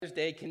Mother's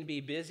Day can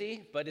be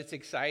busy, but it's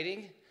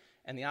exciting,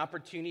 and the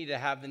opportunity to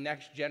have the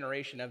next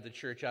generation of the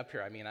church up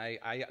here. I mean,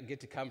 I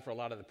get to come for a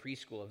lot of the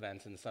preschool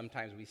events, and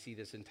sometimes we see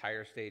this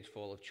entire stage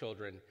full of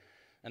children.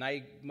 And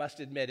I must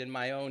admit, in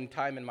my own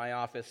time in my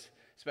office,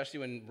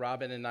 especially when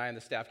Robin and I and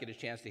the staff get a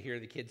chance to hear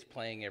the kids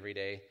playing every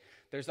day,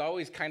 there's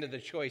always kind of the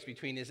choice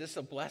between, is this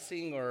a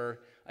blessing or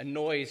a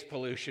noise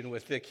pollution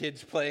with the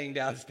kids playing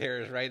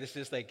downstairs, right? It's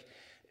just like,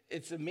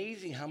 it's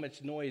amazing how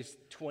much noise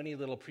 20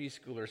 little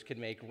preschoolers can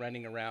make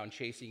running around,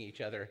 chasing each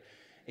other.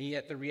 And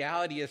yet the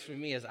reality is for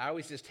me is I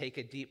always just take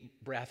a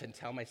deep breath and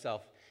tell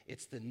myself,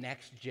 it's the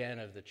next gen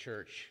of the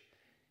church.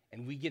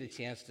 And we get a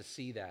chance to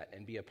see that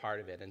and be a part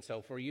of it. And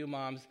so for you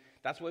moms,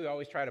 that's why we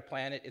always try to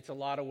plan it. It's a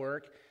lot of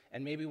work,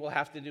 and maybe we'll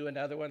have to do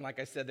another one. Like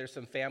I said, there's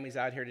some families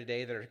out here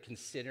today that are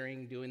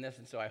considering doing this,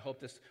 and so I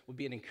hope this will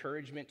be an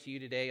encouragement to you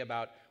today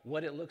about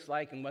what it looks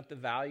like and what the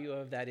value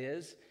of that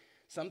is.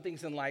 Some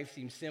things in life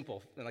seem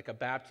simple, like a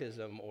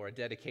baptism or a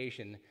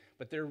dedication,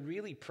 but they're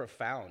really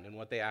profound in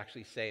what they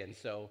actually say. And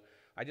so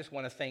I just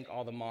want to thank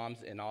all the moms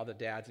and all the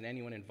dads and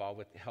anyone involved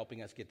with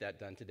helping us get that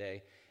done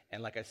today.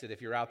 And like I said,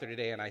 if you're out there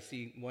today and I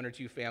see one or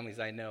two families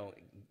I know,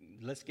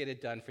 let's get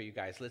it done for you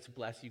guys. Let's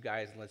bless you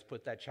guys, and let's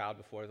put that child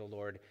before the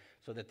Lord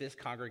so that this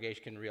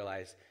congregation can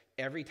realize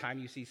every time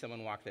you see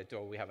someone walk that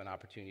door, we have an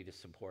opportunity to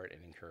support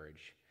and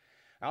encourage.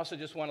 I also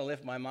just want to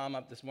lift my mom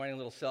up this morning, a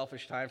little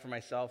selfish time for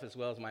myself, as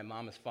well as my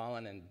mom has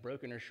fallen and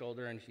broken her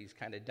shoulder, and she's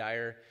kind of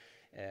dire.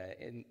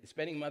 And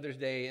spending Mother's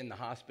Day in the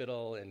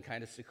hospital and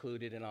kind of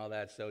secluded and all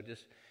that. So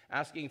just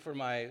asking for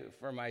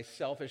my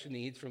selfish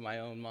needs for my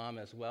own mom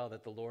as well,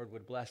 that the Lord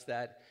would bless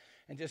that.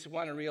 And just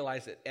want to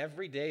realize that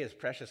every day is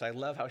precious. I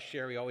love how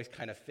Sherry always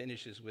kind of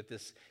finishes with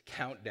this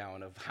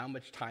countdown of how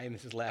much time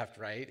is left,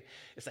 right?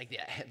 It's like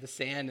the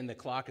sand and the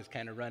clock is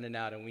kind of running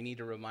out, and we need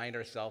to remind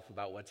ourselves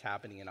about what's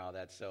happening and all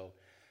that. So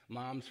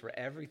moms, for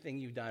everything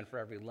you've done, for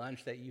every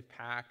lunch that you've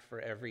packed,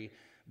 for every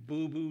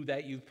boo-boo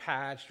that you've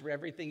patched, for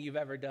everything you've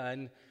ever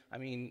done. I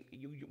mean,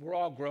 we're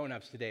all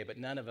grown-ups today, but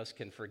none of us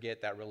can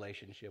forget that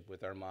relationship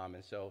with our mom.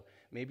 And so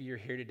maybe you're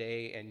here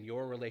today and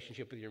your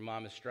relationship with your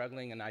mom is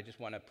struggling, and I just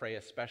want to pray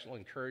a special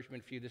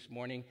encouragement for you this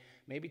morning.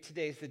 Maybe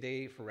today's the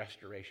day for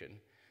restoration.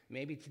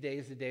 Maybe today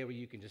is the day where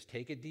you can just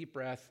take a deep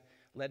breath,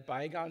 let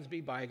bygones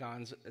be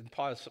bygones. And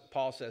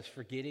Paul says,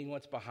 forgetting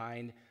what's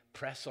behind,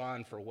 press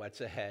on for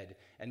what's ahead.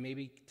 And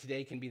maybe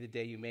today can be the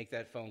day you make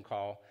that phone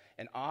call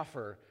and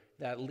offer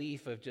that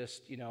leaf of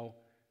just,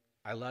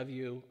 I love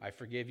you, I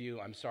forgive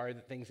you, I'm sorry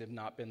that things have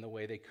not been the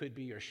way they could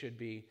be or should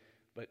be,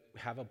 but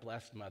have a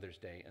blessed Mother's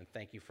Day and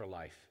thank you for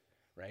life,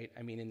 right?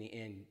 I mean, in the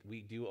end,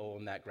 we do owe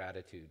them that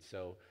gratitude.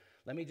 So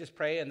let me just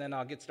pray, and then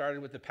I'll get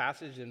started with the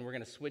passage, and we're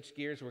going to switch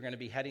gears. We're going to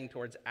be heading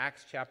towards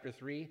Acts chapter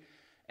 3,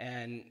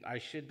 and I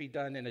should be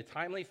done in a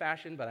timely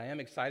fashion, but I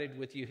am excited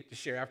with you to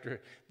share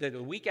after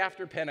the week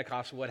after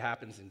Pentecost what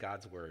happens in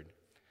God's Word.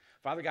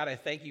 Father God, I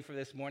thank you for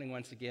this morning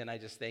once again. I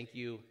just thank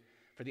you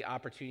for the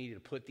opportunity to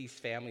put these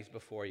families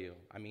before you.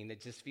 I mean, it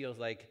just feels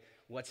like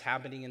what's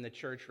happening in the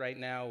church right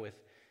now with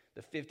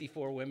the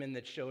 54 women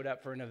that showed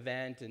up for an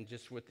event and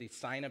just with the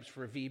signups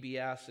for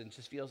VBS, and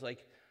just feels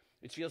like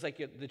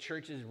the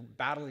church is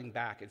battling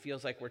back. It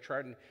feels like we're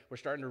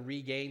starting to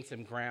regain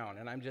some ground,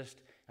 and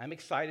I'm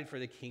excited for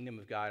the kingdom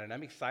of God, and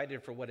I'm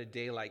excited for what a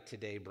day like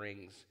today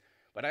brings.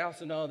 But I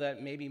also know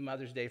that maybe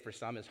Mother's Day for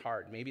some is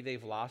hard. Maybe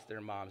they've lost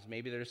their moms.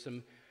 Maybe there's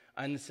some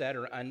unsaid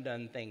or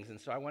undone things.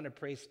 And so I want to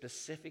pray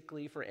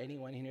specifically for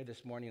anyone here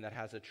this morning that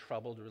has a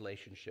troubled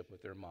relationship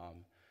with their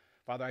mom.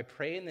 Father, I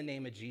pray in the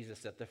name of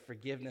Jesus that the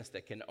forgiveness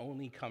that can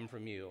only come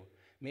from you,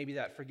 maybe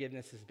that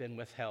forgiveness has been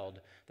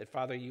withheld, that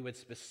Father, you would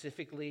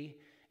specifically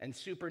and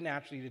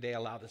supernaturally today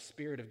allow the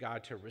Spirit of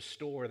God to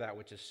restore that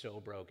which is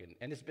so broken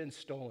and it's been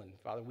stolen.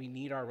 Father, we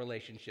need our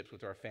relationships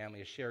with our family.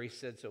 As Sherry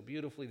said so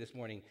beautifully this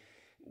morning,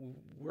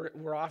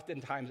 we're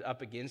oftentimes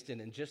up against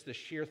it, and just the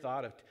sheer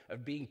thought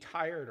of being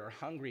tired or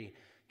hungry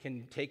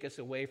can take us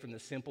away from the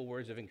simple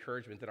words of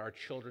encouragement that our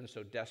children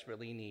so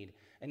desperately need.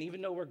 And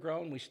even though we're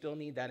grown, we still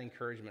need that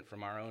encouragement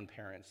from our own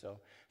parents. So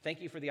thank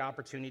you for the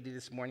opportunity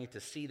this morning to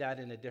see that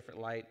in a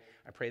different light.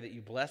 I pray that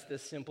you bless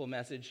this simple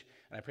message,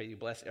 and I pray you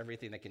bless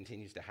everything that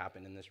continues to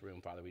happen in this room.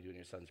 Father, we do in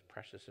your Son's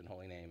precious and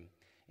holy name.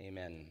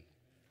 Amen.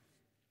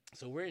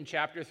 So we're in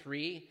chapter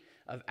 3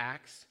 of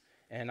Acts,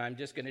 and I'm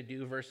just going to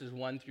do verses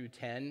 1 through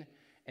 10.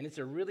 And it's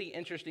a really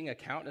interesting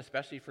account,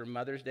 especially for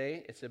Mother's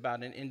Day. It's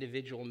about an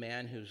individual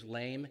man who's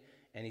lame,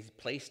 and he's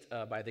placed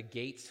by the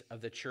gates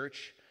of the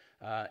church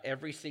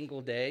every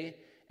single day.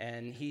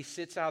 And he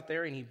sits out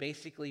there and he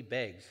basically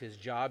begs. His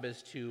job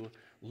is to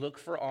look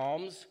for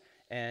alms,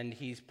 and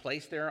he's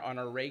placed there on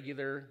a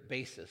regular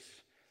basis.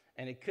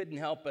 And it couldn't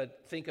help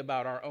but think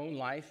about our own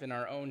life in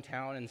our own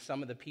town and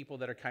some of the people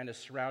that are kind of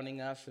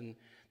surrounding us, and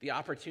the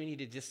opportunity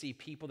to just see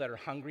people that are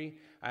hungry.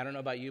 I don't know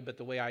about you, but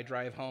the way I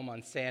drive home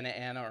on Santa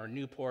Ana or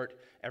Newport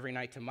every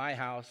night to my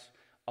house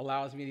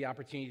allows me the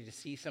opportunity to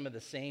see some of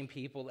the same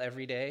people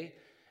every day.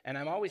 And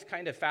I'm always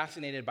kind of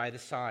fascinated by the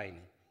sign,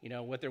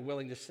 what they're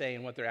willing to say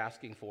and what they're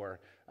asking for.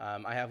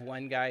 I have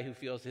one guy who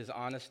feels his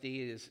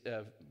honesty is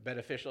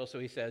beneficial, so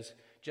he says,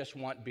 just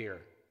want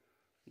beer.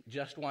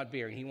 Just want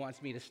beer. And he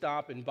wants me to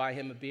stop and buy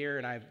him a beer.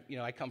 And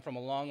I come from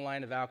a long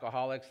line of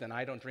alcoholics, and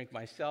I don't drink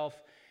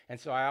myself. And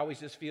so I always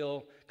just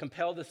feel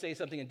compelled to say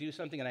something and do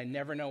something, and I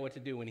never know what to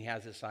do when he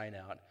has his sign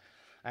out.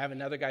 I have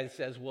another guy that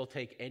says, we'll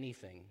take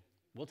anything.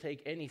 We'll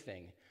take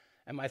anything.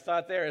 And my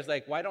thought there is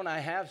like, why don't I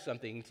have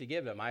something to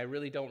give him? I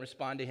really don't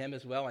respond to him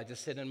as well. I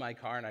just sit in my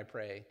car and I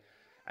pray.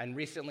 And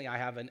recently I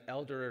have an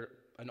older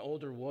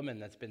woman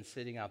that's been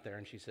sitting out there,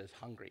 and she says,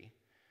 hungry.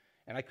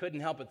 And I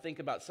couldn't help but think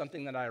about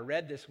something that I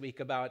read this week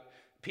about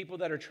people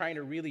that are trying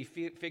to really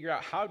figure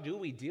out, how do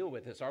we deal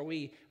with this? Are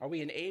we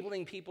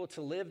enabling people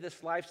to live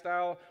this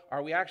lifestyle?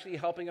 Are we actually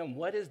helping them?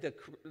 What is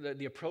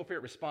the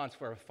appropriate response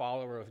for a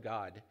follower of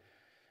God?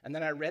 And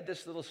then I read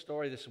this little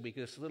story this week,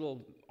 this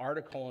little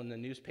article in the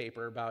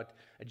newspaper about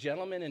a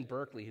gentleman in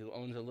Berkeley who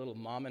owns a little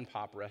mom and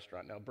pop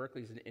restaurant. Now,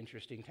 Berkeley's an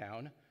interesting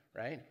town,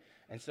 right?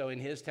 And so in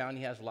his town,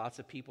 he has lots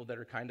of people that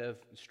are kind of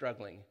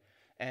struggling.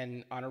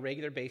 And on a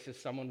regular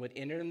basis, someone would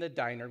enter in the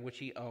diner, which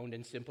he owned,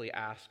 and simply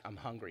ask, I'm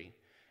hungry.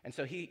 And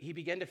so he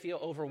began to feel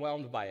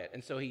overwhelmed by it.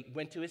 And so he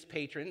went to his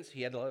patrons.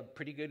 He had a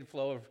pretty good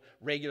flow of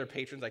regular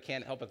patrons. I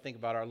can't help but think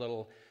about our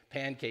little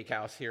pancake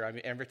house here. I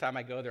mean, every time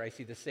I go there, I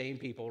see the same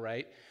people,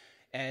 right?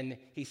 And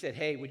he said,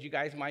 hey, would you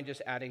guys mind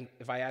just adding,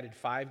 if I added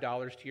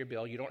 $5 to your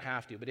bill? You don't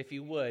have to, but if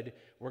you would,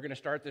 we're going to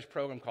start this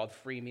program called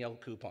Free Meal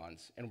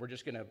Coupons. And we're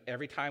just going to,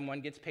 every time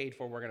one gets paid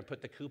for, we're going to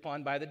put the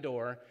coupon by the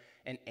door.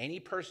 And any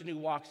person who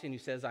walks in who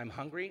says, I'm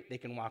hungry, they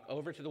can walk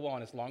over to the wall.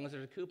 And as long as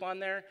there's a coupon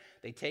there,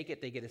 they take it,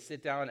 they get to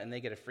sit down, and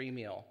they get a free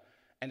meal.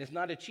 And it's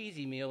not a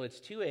cheesy meal. It's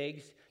 2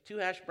 eggs, 2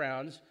 hash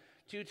browns,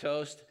 2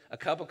 toast, a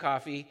cup of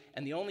coffee.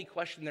 And the only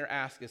question they're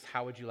asked is,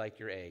 how would you like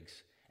your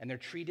eggs? And they're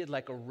treated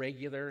like a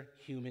regular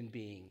human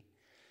being.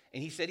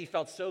 And he said he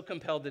felt so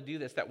compelled to do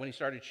this that when he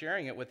started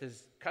sharing it with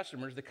his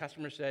customers, the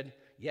customer said,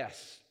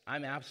 yes,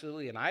 I'm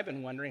absolutely, and I've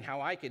been wondering how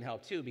I can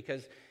help too,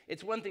 because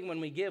it's one thing when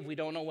we give, we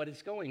don't know what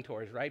it's going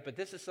towards, right? But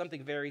this is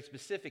something very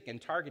specific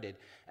and targeted,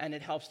 and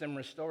it helps them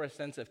restore a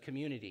sense of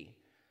community.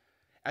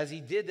 As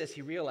he did this,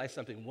 he realized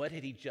something. What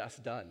had he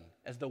just done?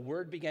 As the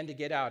word began to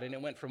get out, and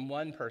it went from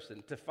 1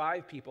 person to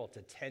 5 people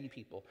to 10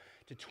 people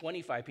to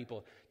 25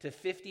 people to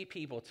 50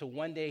 people to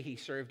one day he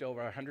served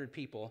over 100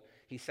 people.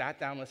 He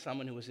sat down with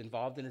someone who was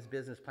involved in his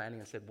business planning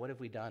and said, what have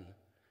we done?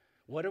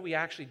 What are we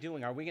actually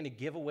doing? Are we going to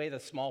give away the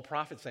small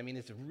profits? I mean,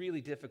 it's really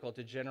difficult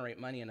to generate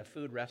money in a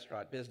food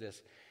restaurant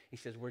business. He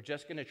says, we're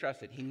just going to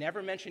trust it. He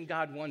never mentioned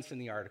God once in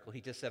the article. He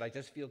just said, I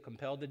just feel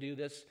compelled to do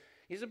this.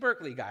 He's a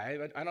Berkeley guy.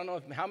 I don't know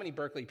how many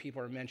Berkeley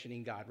people are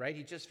mentioning God, right?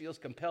 He just feels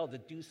compelled to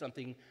do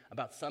something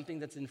about something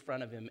that's in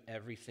front of him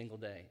every single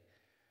day.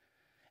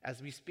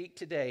 As we speak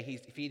today,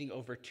 he's feeding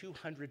over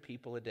 200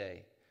 people a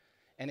day.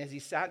 And as he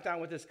sat down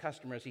with his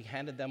customers, he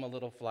handed them a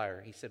little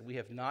flyer. He said, we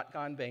have not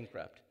gone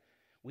bankrupt.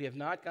 We have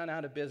not gone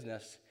out of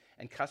business.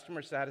 And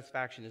customer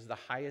satisfaction is the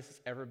highest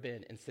it's ever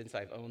been since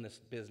I've owned this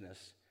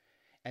business.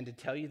 And to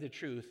tell you the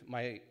truth,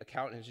 my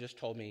accountant has just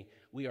told me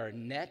we are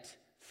net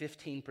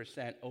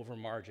 15% over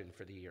margin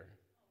for the year.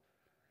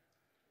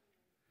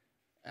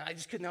 And I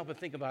just couldn't help but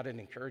think about an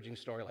encouraging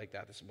story like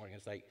that this morning.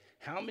 It's like,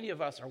 how many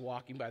of us are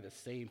walking by the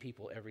same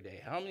people every day?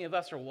 How many of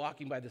us are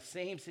walking by the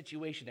same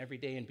situation every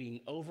day and being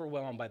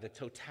overwhelmed by the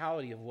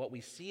totality of what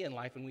we see in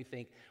life, and we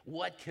think,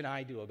 what can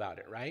I do about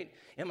it, right?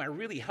 Am I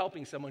really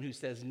helping someone who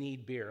says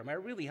need beer? Am I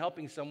really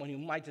helping someone who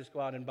might just go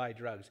out and buy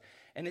drugs?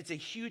 And it's a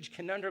huge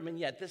conundrum, and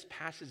yet this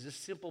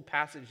simple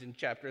passage in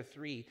chapter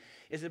 3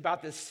 is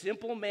about this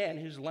simple man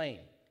who's lame.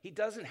 He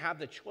doesn't have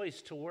the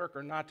choice to work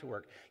or not to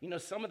work. You know,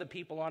 some of the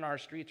people on our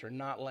streets are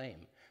not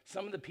lame.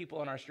 Some of the people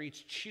on our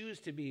streets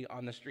choose to be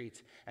on the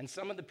streets. And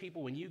some of the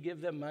people, when you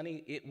give them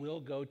money, it will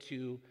go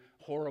to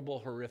horrible,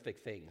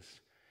 horrific things.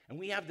 And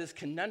we have this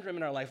conundrum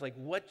in our life, like,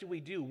 what do we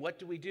do? What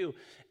do we do?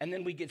 And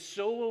then we get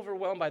so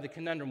overwhelmed by the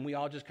conundrum, we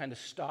all just kind of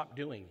stop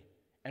doing.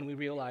 And we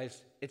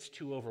realize it's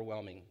too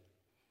overwhelming.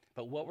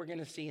 But what we're going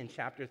to see in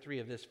chapter 3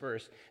 of this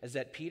verse is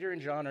that Peter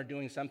and John are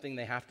doing something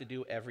they have to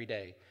do every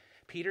day.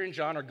 Peter and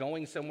John are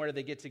going somewhere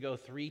they get to go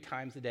 3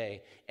 times a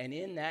day. And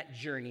in that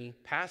journey,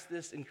 past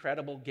this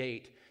incredible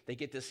gate, they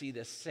get to see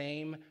the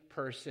same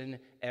person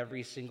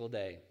every single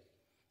day.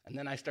 And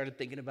then I started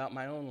thinking about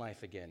my own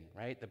life again,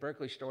 right? The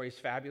Berkeley story is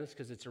fabulous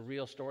because it's a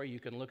real story. You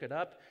can look it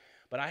up.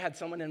 But I had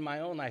someone in my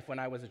own life when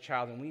I was a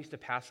child, and we used to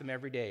pass them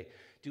every day.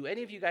 Do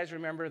any of you guys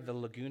remember the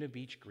Laguna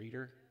Beach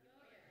greeter?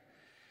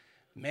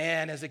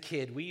 Man, as a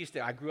kid,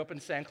 I grew up in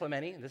San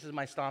Clemente. This is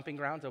my stomping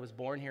grounds. I was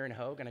born here in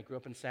Hogue, and I grew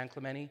up in San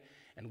Clemente.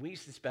 And we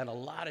used to spend a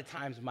lot of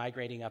times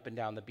migrating up and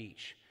down the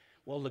beach.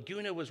 Well,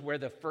 Laguna was where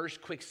the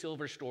first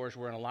Quicksilver stores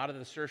were and a lot of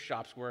the surf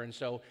shops were. And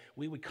so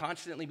we would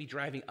constantly be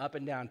driving up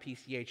and down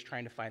PCH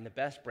trying to find the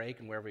best break.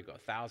 And wherever we go,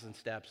 1,000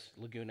 Steps,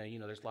 Laguna,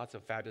 there's lots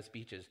of fabulous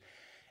beaches.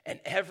 And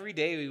every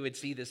day we would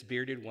see this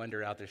bearded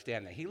wonder out there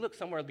standing there. He looked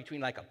somewhere between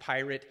like a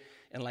pirate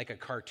and like a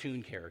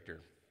cartoon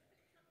character.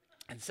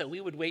 And so we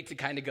would wait to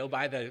kind of go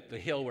by the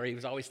hill where he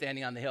was always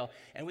standing on the hill.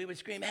 And we would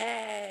scream,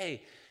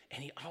 hey!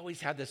 And he always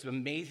had this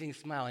amazing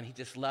smile, and he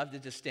just loved to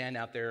just stand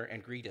out there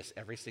and greet us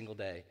every single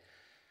day.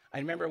 I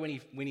remember when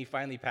he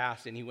finally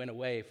passed and he went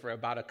away for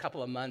about a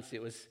couple of months.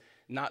 It was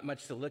not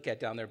much to look at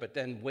down there. But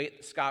then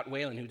Scott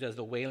Whalen, who does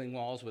the Wailing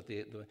Walls,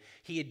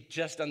 he had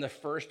just done the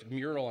first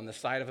mural on the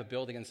side of a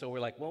building. And so we're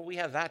like, well, we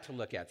have that to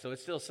look at. So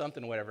it's still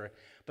something, whatever.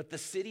 But the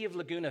city of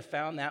Laguna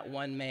found that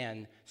one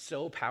man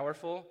so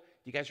powerful. Do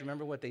you guys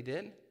remember what they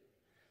did?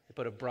 They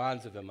put a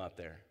bronze of him up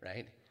there,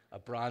 right? A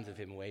bronze of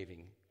him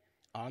waving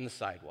on the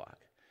sidewalk.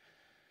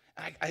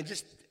 I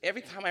just,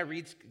 every time I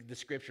read the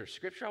scripture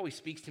always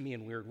speaks to me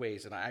in weird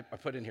ways. And I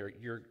put in here,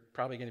 you're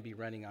probably going to be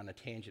running on a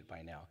tangent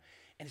by now.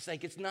 And it's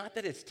like, it's not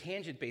that it's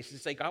tangent-based.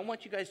 It's like, I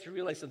want you guys to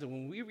realize something.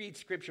 When we read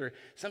scripture,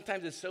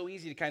 sometimes it's so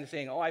easy to kind of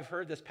saying, oh, I've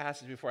heard this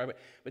passage before.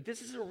 But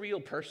this is a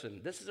real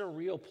person. This is a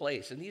real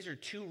place. And these are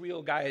two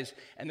real guys.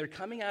 And they're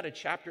coming out of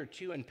chapter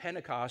 2 in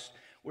Pentecost,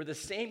 where the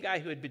same guy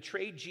who had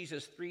betrayed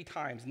Jesus 3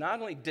 times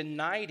not only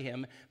denied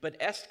him, but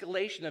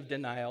escalation of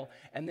denial,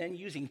 and then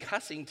using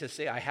cussing to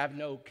say, I have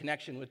no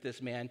connection with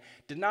this man,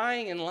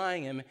 denying and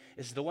lying him,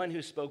 is the one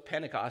who spoke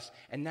Pentecost.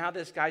 And now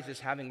this guy's just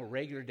having a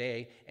regular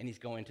day, and he's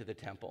going to the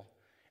temple.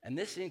 And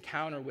this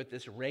encounter with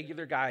this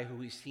regular guy who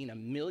we've seen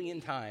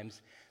 1,000,000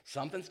 times,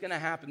 something's going to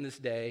happen this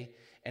day,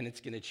 and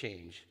it's going to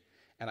change.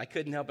 And I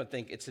couldn't help but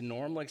think it's a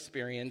normal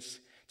experience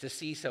to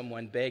see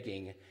someone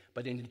begging.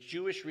 But in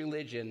Jewish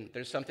religion,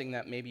 there's something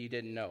that maybe you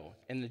didn't know.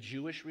 In the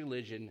Jewish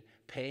religion,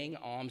 paying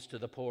alms to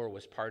the poor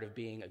was part of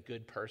being a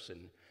good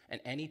person. And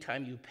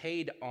anytime you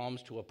paid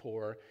alms to a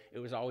poor, it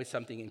was always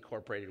something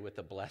incorporated with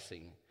a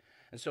blessing.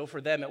 And so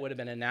for them, it would have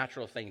been a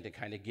natural thing to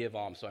kind of give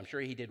alms. So I'm sure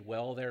he did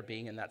well there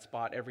being in that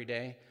spot every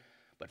day.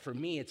 But for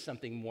me, it's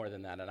something more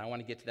than that. And I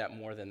want to get to that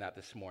more than that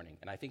this morning.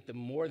 And I think the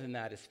more than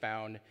that is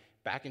found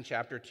back in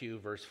chapter 2,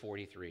 verse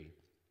 43.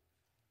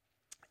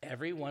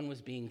 Everyone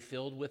was being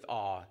filled with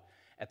awe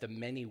at the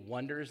many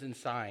wonders and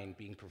signs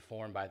being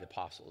performed by the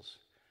apostles.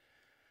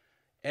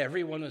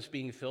 Everyone was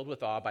being filled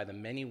with awe by the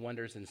many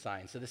wonders and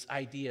signs. So this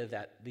idea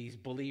that these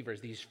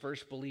believers, these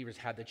first believers,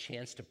 had the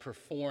chance to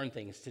perform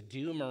things, to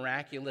do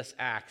miraculous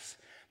acts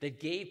that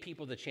gave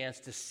people the chance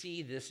to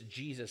see this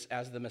Jesus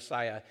as the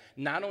Messiah,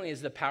 not only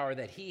as the power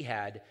that he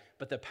had,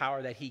 but the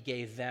power that he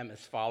gave them as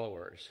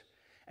followers.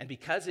 And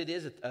because it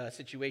is a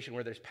situation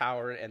where there's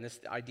power and this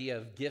idea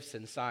of gifts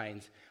and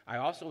signs, I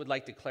also would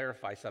like to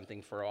clarify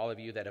something for all of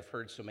you that have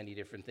heard so many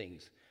different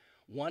things.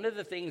 One of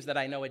the things that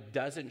I know it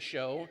doesn't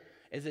show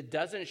is it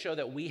doesn't show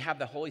that we have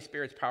the Holy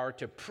Spirit's power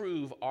to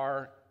proof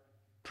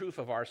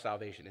of our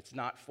salvation. It's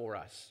not for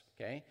us,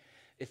 okay?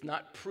 It's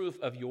not proof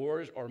of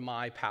yours or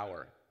my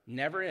power.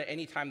 Never at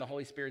any time the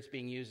Holy Spirit's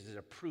being used is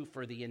a proof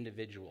for the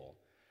individual.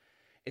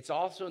 It's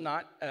also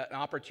not an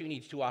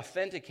opportunity to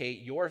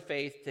authenticate your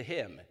faith to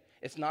him.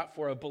 It's not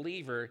for a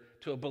believer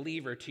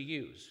to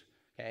use,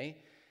 okay?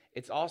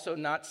 It's also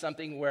not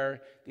something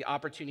where the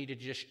opportunity to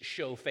just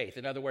show faith.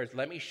 In other words,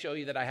 let me show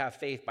you that I have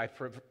faith by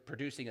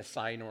producing a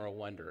sign or a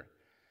wonder.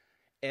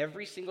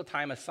 Every single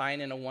time a sign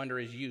and a wonder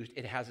is used,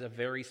 it has a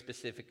very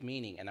specific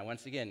meaning. And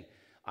once again,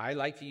 I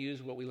like to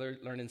use what we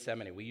learn in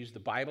seminary. We use the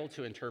Bible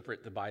to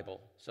interpret the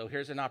Bible. So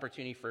here's an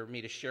opportunity for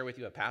me to share with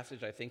you a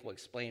passage I think will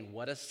explain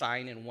what a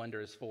sign and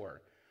wonder is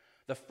for.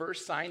 The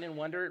first sign and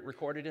wonder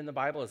recorded in the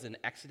Bible is in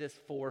Exodus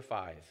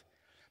 4:5.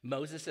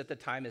 Moses at the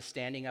time is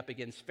standing up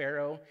against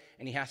Pharaoh,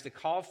 and he has to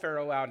call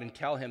Pharaoh out and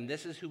tell him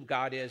this is who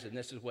God is and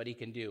this is what he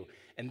can do.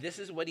 And this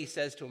is what he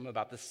says to him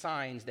about the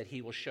signs that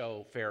he will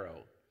show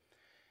Pharaoh.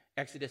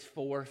 Exodus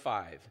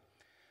 4:5,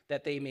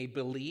 that they may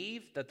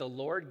believe that the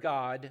Lord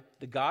God,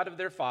 the God of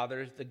their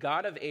fathers, the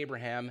God of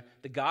Abraham,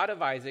 the God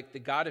of Isaac, the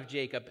God of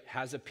Jacob,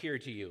 has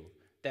appeared to you,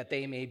 that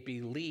they may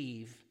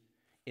believe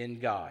in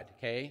God,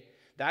 okay?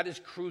 That is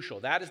crucial.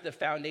 That is the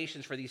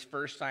foundations for these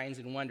first signs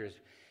and wonders.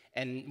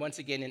 And once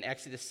again, in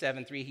Exodus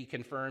 7:3, he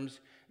confirms,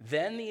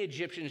 then the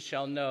Egyptians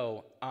shall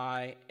know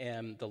I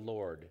am the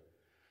Lord.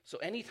 So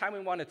anytime we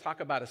want to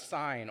talk about a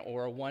sign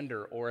or a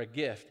wonder or a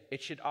gift,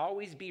 it should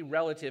always be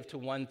relative to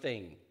one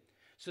thing,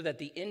 so that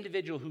the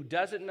individual who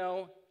doesn't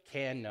know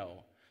can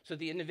know. So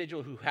the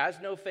individual who has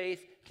no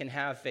faith can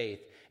have faith.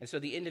 And so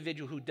the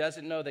individual who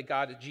doesn't know that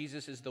God,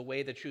 Jesus is the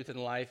way, the truth,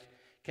 and life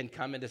can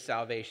come into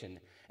salvation.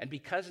 And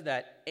because of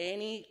that,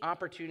 any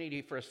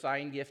opportunity for a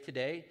sign gift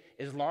today,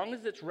 as long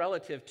as it's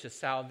relative to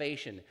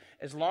salvation,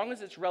 as long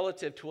as it's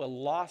relative to a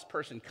lost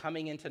person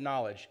coming into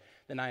knowledge,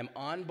 then I am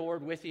on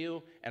board with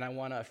you and I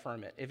want to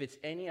affirm it. If it's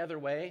any other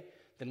way,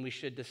 then we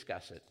should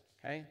discuss it,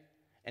 okay?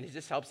 And it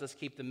just helps us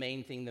keep the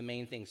main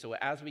thing. So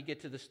as we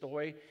get to the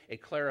story,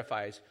 it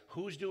clarifies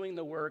who's doing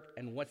the work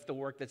and what's the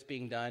work that's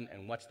being done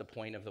and what's the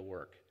point of the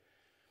work.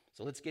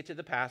 So let's get to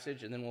the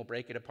passage and then we'll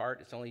break it apart.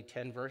 It's only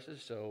 10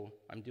 verses, so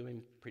I'm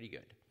doing pretty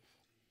good.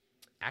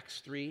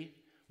 Acts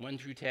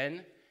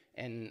 3:1-10,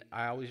 and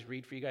I always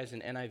read for you guys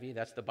in NIV.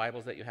 That's the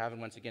Bibles that you have. And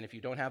once again, if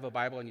you don't have a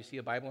Bible and you see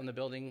a Bible in the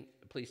building,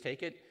 please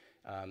take it.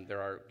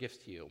 There are gifts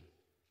to you.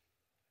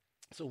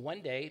 So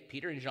one day,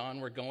 Peter and John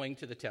were going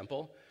to the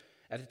temple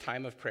at a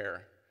time of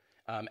prayer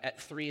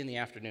at 3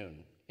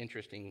 p.m.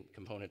 Interesting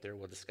component there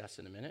we'll discuss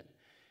in a minute.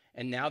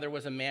 And now there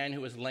was a man who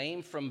was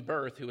lame from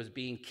birth who was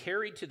being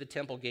carried to the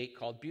temple gate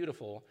called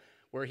Beautiful,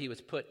 where he was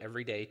put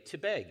every day to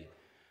beg.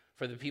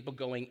 for the people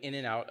going in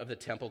and out of the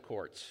temple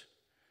courts.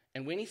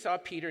 And when he saw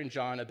Peter and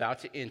John about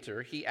to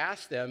enter, he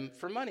asked them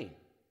for money.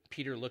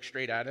 Peter looked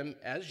straight at him,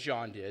 as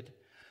John did.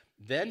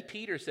 Then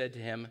Peter said to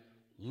him,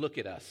 "Look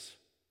at us."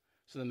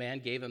 So the man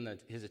gave him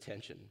his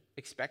attention,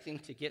 expecting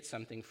to get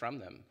something from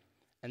them.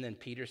 And then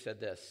Peter said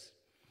this,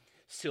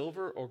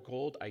 "Silver or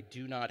gold I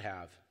do not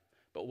have,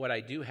 but what I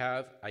do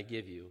have I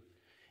give you.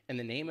 In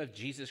the name of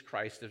Jesus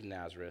Christ of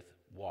Nazareth,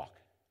 walk."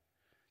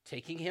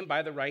 Taking him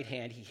by the right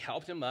hand, he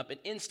helped him up, and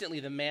instantly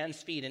the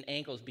man's feet and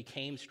ankles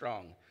became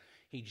strong.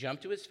 He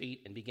jumped to his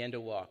feet and began to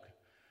walk.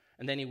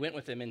 And then he went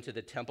with them into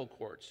the temple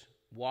courts,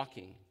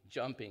 walking,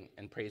 jumping,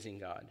 and praising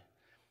God.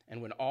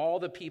 And when all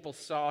the people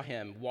saw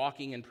him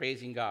walking and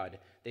praising God,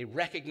 they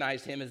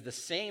recognized him as the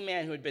same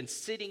man who had been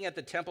sitting at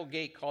the temple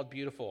gate called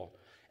Beautiful,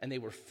 and they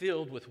were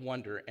filled with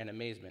wonder and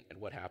amazement at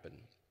what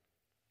happened.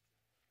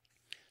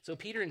 So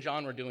Peter and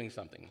John were doing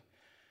something.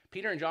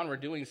 Peter and John were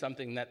doing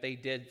something that they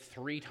did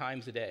 3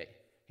 times a day,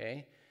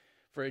 okay?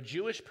 For a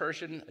Jewish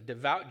person, a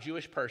devout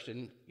Jewish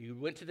person, you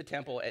went to the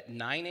temple at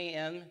 9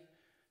 a.m.,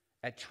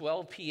 at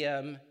 12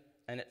 p.m.,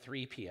 and at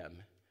 3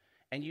 p.m.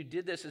 And you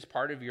did this as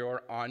part of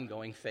your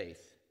ongoing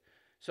faith.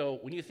 So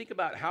when you think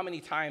about how many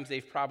times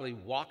they've probably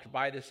walked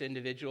by this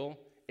individual,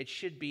 it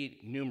should be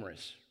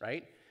numerous,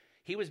 right?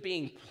 He was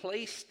being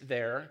placed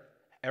there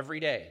every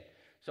day.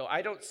 So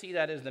I don't see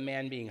that as the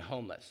man being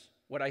homeless.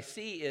 What I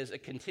see is a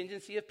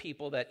contingency of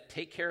people that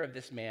take care of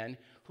this man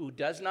who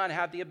does not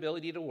have the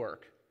ability to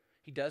work.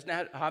 He does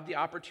not have the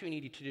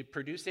opportunity to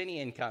produce any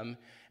income.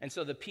 And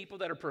so the people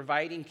that are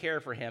providing care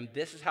for him,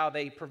 this is how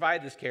they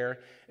provide this care,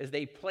 is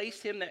they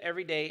place him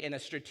every day in a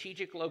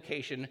strategic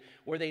location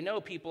where they know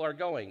people are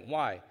going.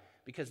 Why?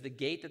 Because the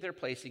gate that they're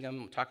placing him,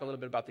 we'll talk a little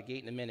bit about the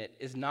gate in a minute,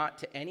 is not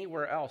to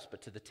anywhere else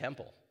but to the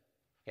temple.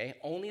 Okay?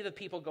 Only the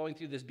people going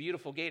through this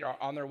beautiful gate are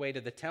on their way to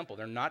the temple.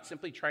 They're not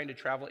simply trying to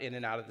travel in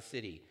and out of the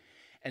city.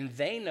 And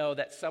they know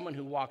that someone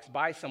who walks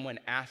by someone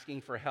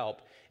asking for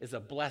help is a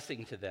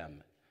blessing to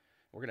them.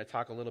 We're going to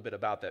talk a little bit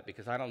about that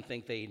because I don't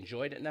think they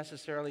enjoyed it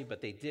necessarily, but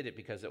they did it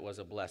because it was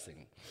a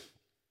blessing.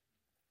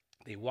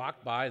 They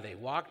walked by, they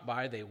walked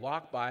by, they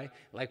walked by,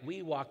 like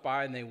we walk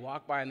by, and they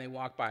walk by, and they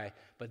walk by.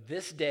 But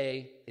this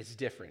day is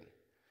different.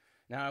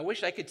 Now, I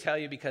wish I could tell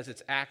you, because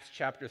it's Acts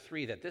chapter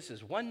 3, that this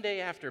is one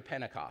day after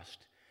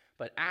Pentecost.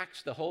 But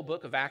Acts, the whole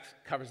book of Acts,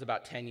 covers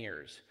about 10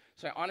 years.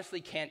 So I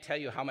honestly can't tell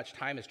you how much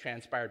time has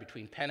transpired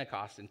between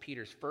Pentecost and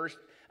Peter's first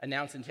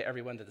announcing to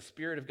everyone that the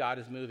Spirit of God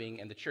is moving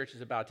and the church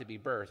is about to be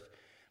birthed.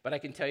 But I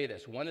can tell you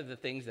this, one of the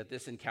things that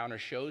this encounter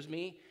shows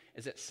me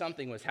is that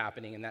something was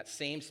happening, and that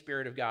same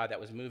Spirit of God that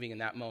was moving in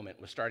that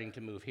moment was starting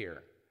to move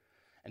here.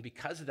 And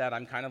because of that,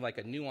 I'm kind of like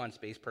a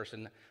nuance-based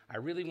person. I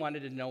really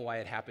wanted to know why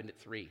it happened at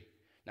 3.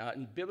 Now,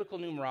 in biblical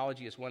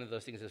numerology is one of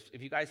those things.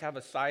 If you guys have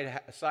a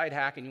side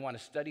hack and you want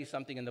to study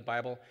something in the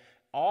Bible,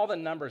 all the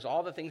numbers,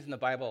 all the things in the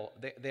Bible,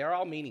 they are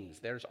all meanings.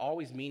 There's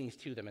always meanings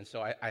to them. And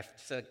so I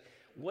said,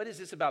 what is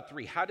this about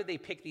 3? How did they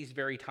pick these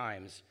very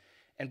times?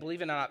 And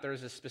believe it or not,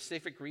 there's a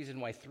specific reason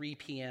why 3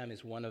 p.m.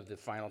 is one of the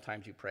final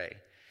times you pray.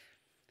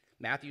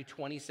 Matthew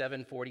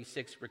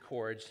 27:46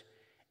 records,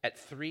 "At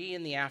 3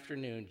 in the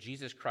afternoon,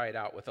 Jesus cried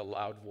out with a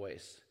loud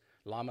voice,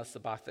 'Lama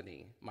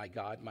sabachthani, my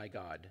God,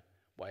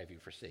 why have you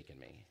forsaken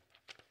me?'"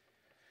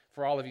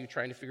 For all of you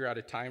trying to figure out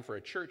a time for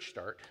a church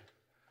start,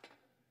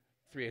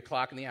 3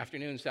 o'clock in the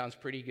afternoon sounds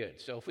pretty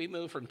good. So if we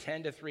move from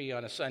 10 to 3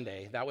 on a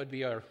Sunday, that would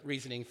be our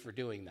reasoning for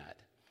doing that.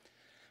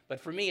 But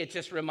for me, it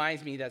just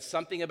reminds me that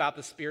something about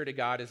the Spirit of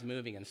God is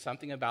moving, and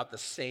something about the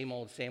same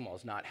old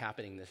is not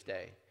happening this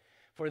day.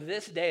 For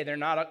this day, they're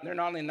not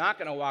only not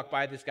going to walk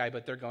by this guy,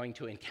 but they're going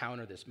to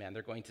encounter this man.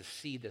 They're going to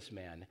see this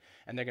man,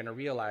 and they're going to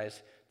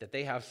realize that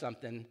they have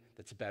something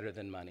that's better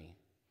than money.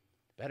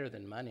 Better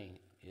than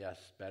money. Yes,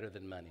 better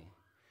than money.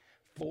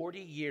 40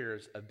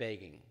 years of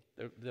begging.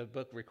 The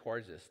book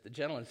records this. The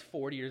gentleman's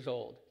 40 years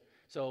old.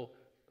 So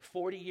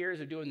 40 years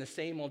of doing the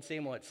same old.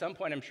 At some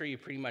point, I'm sure you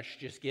pretty much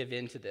just give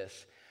in to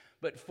this.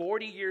 But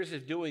 40 years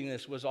of doing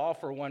this was all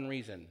for one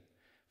reason,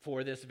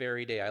 for this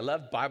very day. I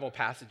love Bible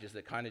passages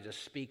that kind of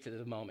just speak to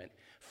the moment.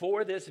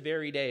 For this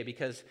very day,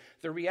 because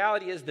the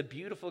reality is the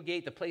beautiful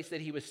gate, the place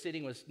that he was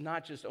sitting, was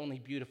not just only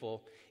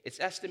beautiful.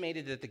 It's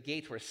estimated that the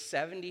gates were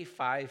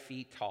 75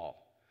 feet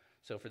tall.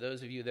 So for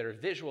those of you that are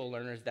visual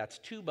learners, that's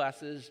 2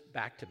 buses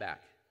back to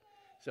back.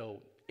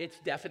 So it's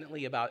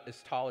definitely about as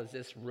tall as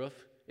this roof,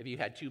 if you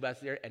had 2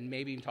 buses there, and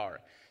maybe even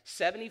taller.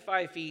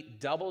 75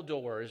 feet, double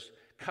doors,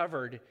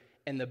 covered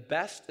in the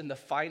best and the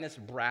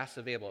finest brass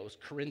available. It was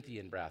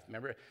Corinthian brass.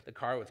 Remember the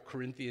car with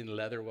Corinthian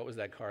leather? What was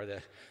that car?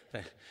 The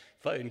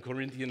fine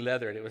Corinthian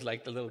leather. And it was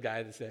like the little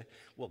guy that said,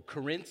 well,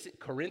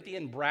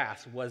 Corinthian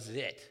brass was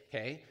it,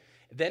 okay?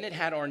 Then it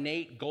had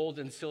ornate gold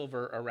and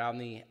silver around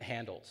the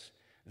handles.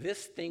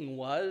 This thing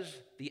was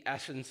the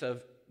essence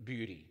of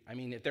beauty. I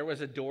mean, if there was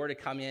a door to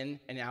come in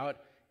and out,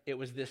 it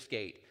was this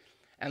gate.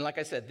 And like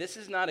I said, this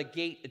is not a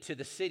gate to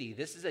the city.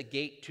 This is a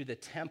gate to the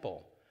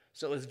temple.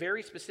 So it was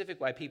very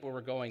specific why people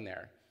were going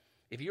there.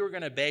 If you were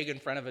going to beg in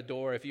front of a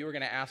door, if you were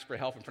going to ask for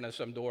help in front of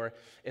some door,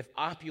 if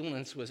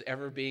opulence was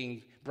ever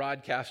being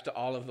broadcast to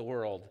all of the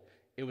world,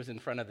 it was in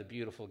front of the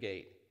beautiful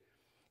gate.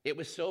 It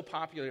was so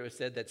popular, it was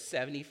said that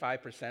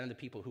 75% of the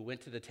people who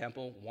went to the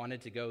temple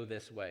wanted to go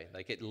this way.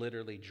 Like, it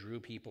literally drew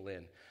people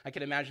in. I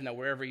can imagine that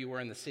wherever you were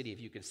in the city,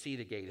 if you could see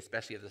the gate,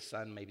 especially if the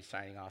sun may be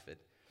shining off it.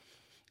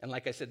 And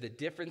like I said, the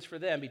difference for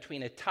them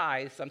between a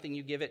tithe, something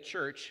you give at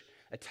church,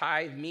 a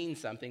tithe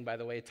means something, by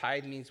the way. A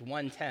tithe means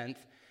 1/10,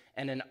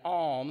 and an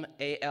alm,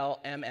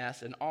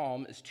 A-L-M-S, an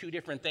alm is two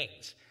different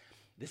things.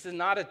 This is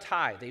not a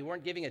tithe. They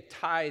weren't giving a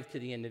tithe to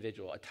the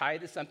individual. A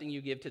tithe is something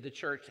you give to the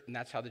church, and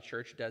that's how the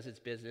church does its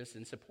business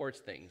and supports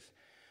things.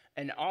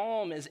 An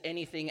alm is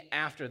anything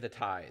after the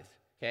tithe,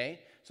 okay?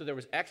 So there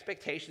was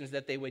expectations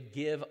that they would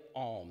give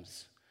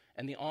alms,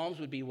 and the alms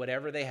would be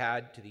whatever they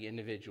had to the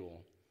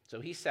individual. So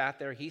he sat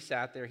there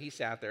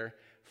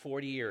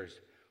 40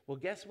 years. Well,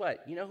 guess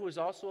what? You know who was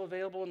also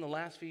available in the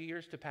last few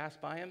years to pass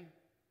by him?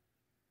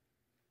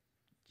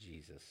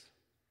 Jesus.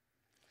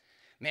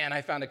 Man,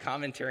 I found a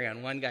commentary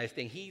on one guy's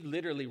thing. He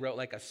literally wrote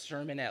like a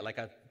sermonette, like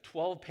a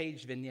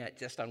 12-page vignette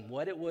just on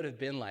what it would have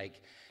been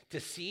like to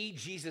see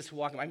Jesus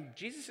walking.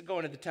 Jesus is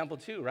going to the temple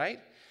too,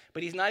 right?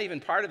 But he's not even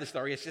part of the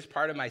story. It's just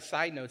part of my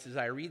side notes as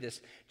I read this.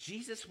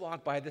 Jesus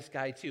walked by this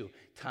guy too,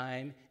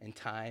 time and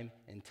time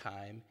and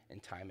time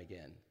and time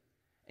again.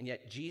 And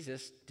yet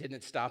Jesus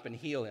didn't stop and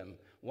heal him.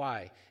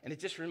 Why? And it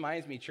just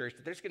reminds me, church,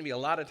 that there's going to be a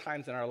lot of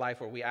times in our life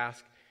where we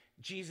ask,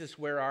 Jesus,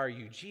 where are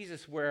you?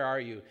 Jesus, where are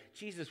you?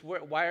 Jesus,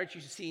 why aren't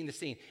you seeing the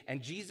scene?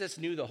 And Jesus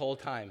knew the whole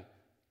time,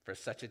 for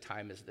such a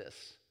time as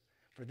this.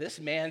 For this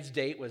man's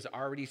date was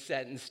already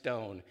set in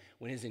stone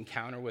when his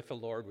encounter with the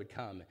Lord would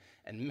come.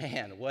 And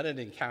man, what an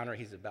encounter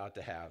he's about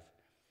to have.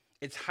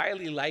 It's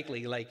highly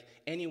likely, like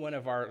any one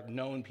of our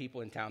known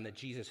people in town, that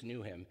Jesus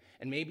knew him.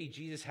 And maybe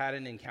Jesus had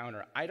an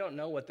encounter. I don't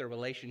know what their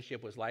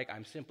relationship was like.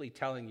 I'm simply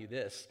telling you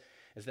this,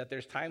 is that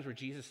there's times where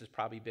Jesus has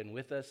probably been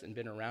with us and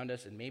been around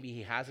us, and maybe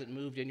he hasn't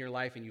moved in your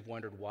life and you've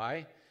wondered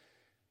why.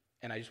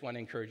 And I just want to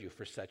encourage you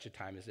for such a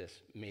time as this,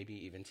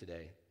 maybe even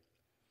today.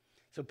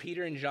 So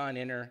Peter and John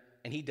enter,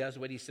 and he does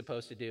what he's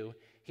supposed to do.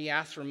 He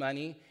asks for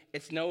money.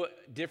 It's no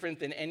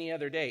different than any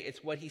other day.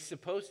 It's what he's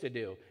supposed to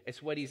do.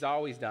 It's what he's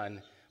always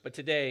done. But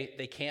today,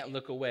 they can't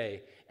look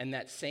away. And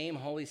that same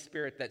Holy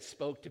Spirit that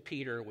spoke to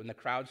Peter when the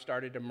crowd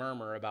started to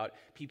murmur about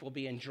people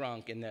being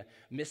drunk and the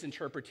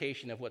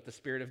misinterpretation of what the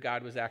Spirit of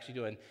God was actually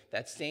doing,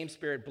 that same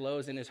Spirit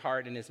blows in his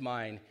heart and his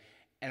mind.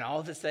 And all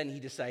of a sudden, he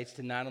decides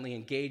to not only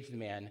engage the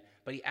man,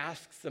 but he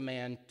asks the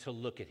man to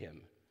look at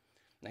him.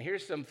 Now,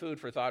 here's some food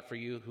for thought for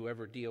you who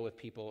ever deal with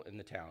people in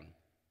the town.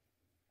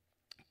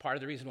 Part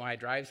of the reason why I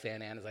drive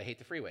Santa Ana is I hate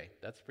the freeway.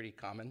 That's pretty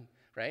common,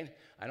 right?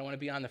 I don't want to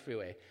be on the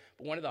freeway.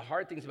 But one of the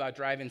hard things about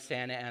driving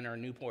Santa Ana or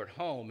Newport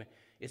home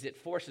is it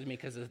forces me,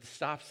 because of the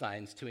stop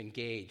signs, to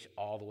engage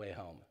all the way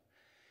home.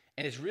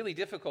 And it's really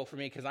difficult for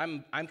me because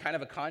I'm kind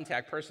of a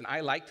contact person.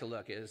 I like to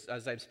look.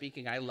 As I'm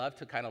speaking, I love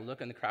to kind of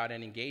look in the crowd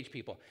and engage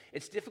people.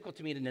 It's difficult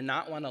to me to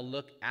not want to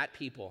look at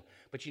people.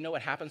 But you know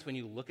what happens when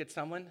you look at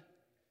someone?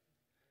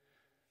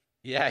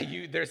 Yeah,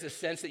 there's a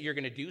sense that you're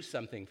going to do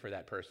something for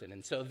that person.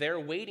 And so they're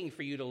waiting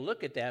for you to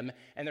look at them,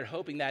 and they're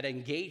hoping that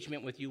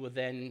engagement with you will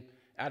then,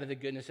 out of the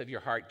goodness of your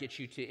heart, get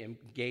you to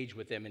engage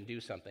with them and do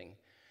something.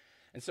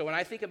 And so when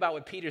I think about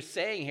what Peter's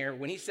saying here,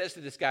 when he says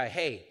to this guy,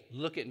 hey,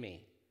 look at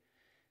me,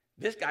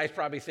 this guy's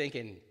probably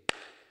thinking,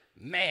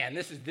 man,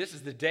 this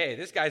is the day.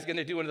 This guy's going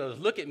to do one of those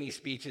look at me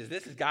speeches.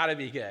 This has got to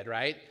be good,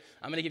 right?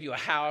 I'm going to give you a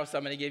house.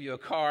 I'm going to give you a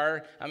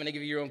car. I'm going to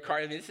give you your own car.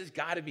 I mean, this has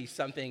got to be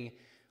something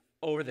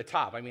over the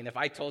top. I mean, if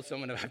I told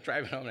someone about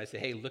driving home and I say,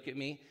 hey, look at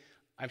me,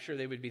 I'm sure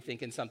they would be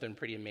thinking something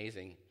pretty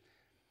amazing.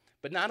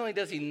 But not only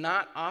does he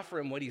not offer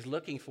him what he's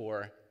looking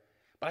for,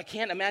 but I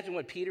can't imagine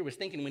what Peter was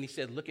thinking when he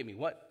said, look at me.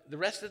 What, the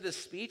rest of this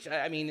speech?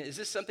 I mean, is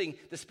this something,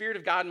 the Spirit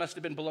of God must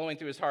have been blowing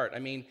through his heart. I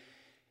mean,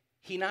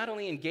 he not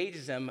only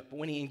engages him, but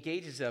when he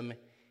engages him,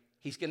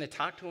 he's going to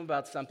talk to him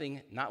about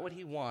something, not what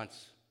he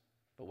wants,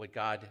 but what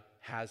God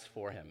has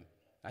for him.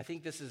 I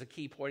think this is a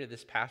key point of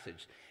this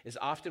passage, is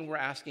often we're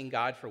asking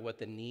God for what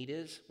the need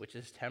is, which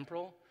is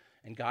temporal,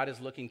 and God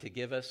is looking to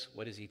give us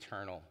what is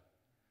eternal.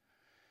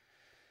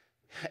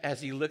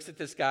 As he looks at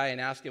this guy and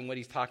asks him what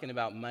he's talking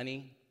about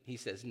money, he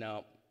says,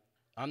 no,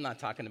 I'm not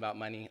talking about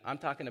money. I'm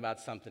talking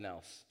about something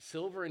else.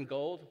 Silver and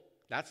gold,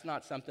 that's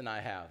not something I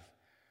have.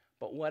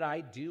 But what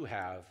I do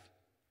have,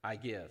 I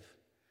give.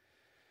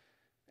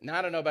 Now,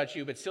 I don't know about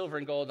you, but silver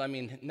and gold, I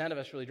mean, none of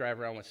us really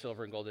drive around with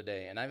silver and gold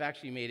today. And I've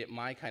actually made it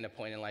my kind of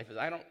point in life is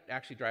I don't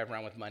actually drive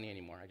around with money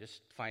anymore. I just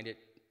find it,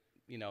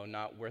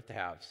 not worth to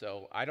have.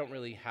 So I don't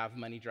really have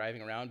money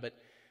driving around, but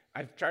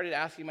I've started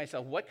asking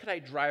myself, what could I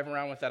drive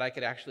around with that I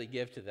could actually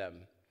give to them?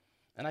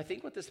 And I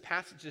think what this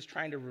passage is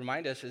trying to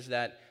remind us is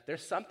that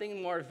there's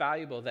something more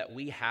valuable that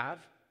we have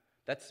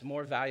that's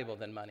more valuable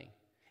than money.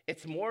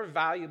 It's more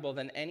valuable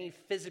than any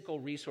physical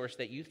resource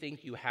that you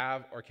think you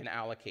have or can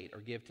allocate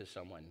or give to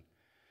someone.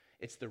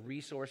 It's the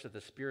resource of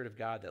the Spirit of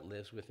God that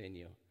lives within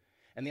you.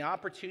 And the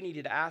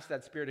opportunity to ask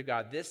that Spirit of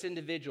God, this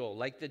individual,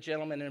 like the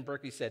gentleman in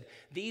Berkeley said,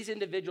 these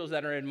individuals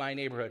that are in my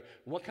neighborhood,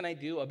 what can I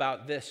do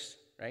about this,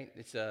 right?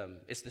 It's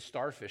the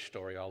starfish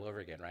story all over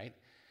again, right?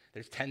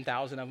 There's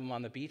 10,000 of them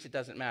on the beach. It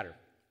doesn't matter.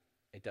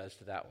 It does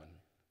to that one.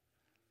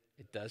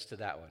 It does to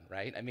that one,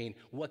 right? I mean,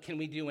 what can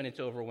we do when it's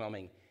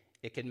overwhelming?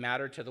 It can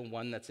matter to the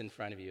one that's in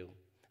front of you.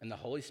 And the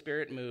Holy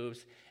Spirit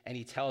moves, and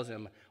he tells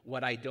him,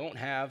 what I don't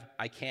have,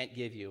 I can't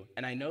give you.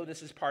 And I know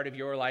this is part of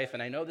your life,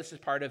 and I know this is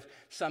part of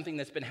something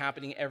that's been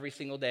happening every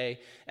single day.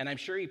 And I'm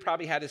sure he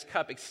probably had his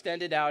cup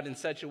extended out in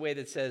such a way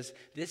that says,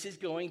 this is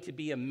going to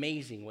be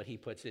amazing what he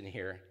puts in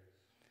here.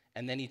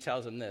 And then he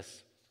tells him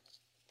this,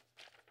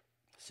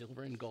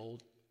 silver and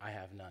gold, I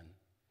have none.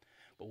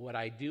 But what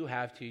I do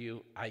have to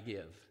you, I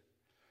give.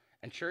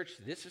 And church,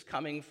 this is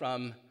coming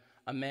from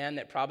a man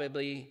that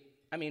probably,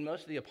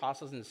 most of the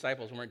apostles and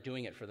disciples weren't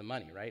doing it for the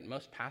money, right?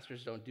 Most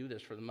pastors don't do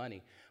this for the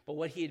money. But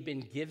what he had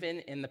been given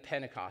in the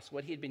Pentecost,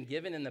 what he had been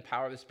given in the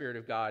power of the Spirit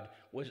of God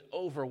was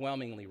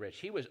overwhelmingly rich.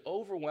 He was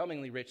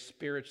overwhelmingly rich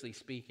spiritually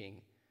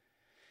speaking.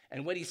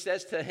 And what he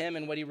says to him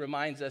and what he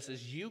reminds us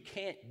is you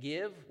can't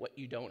give what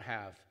you don't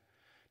have.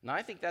 And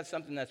I think that's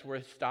something that's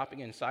worth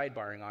stopping and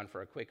sidebarring on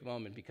for a quick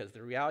moment, because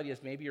the reality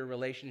is maybe your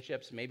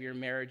relationships, maybe your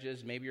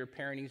marriages, maybe your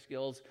parenting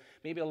skills,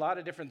 maybe a lot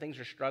of different things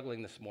are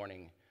struggling this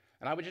morning.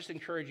 And I would just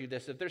encourage you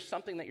this, if there's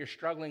something that you're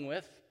struggling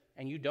with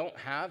and you don't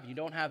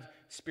have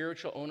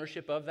spiritual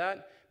ownership of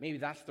that, maybe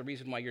that's the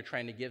reason why you're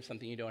trying to give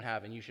something you don't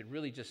have. And you should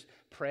really just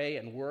pray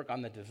and work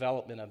on the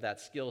development of that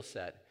skill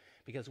set.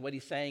 Because what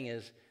he's saying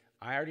is,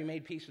 I already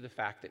made peace with the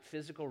fact that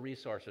physical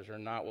resources are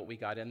not what we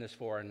got in this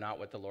for and not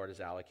what the Lord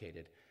has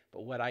allocated.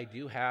 But what I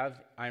do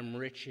have, I'm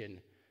rich in.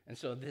 And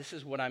so this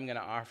is what I'm going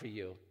to offer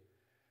you.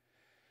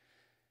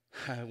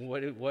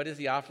 What does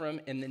he offer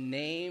him? In the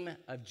name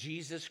of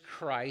Jesus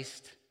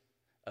Christ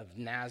of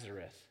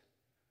Nazareth.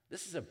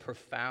 This is a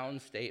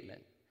profound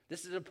statement.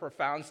 This is a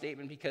profound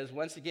statement because,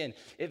 once again,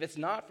 if it's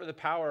not for the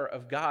power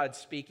of God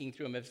speaking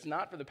through him, if it's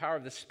not for the power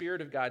of the Spirit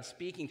of God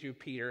speaking through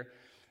Peter,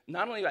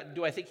 not only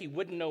do I think he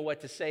wouldn't know what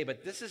to say,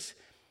 but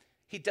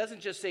he doesn't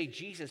just say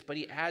Jesus, but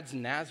he adds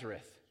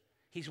Nazareth.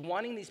 He's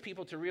wanting these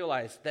people to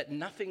realize that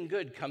nothing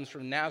good comes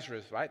from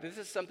Nazareth, right? This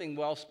is something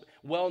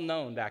well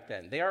known back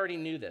then. They already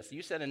knew this.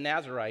 You said a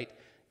Nazarite,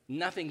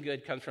 nothing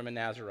good comes from a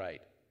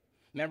Nazarite.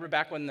 Remember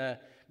back when the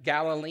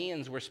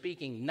Galileans were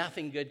speaking,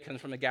 nothing good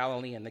comes from a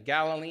Galilean. The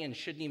Galileans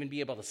shouldn't even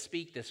be able to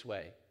speak this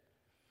way.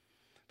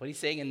 But he's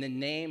saying, in the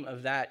name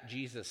of that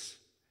Jesus,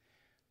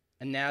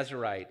 a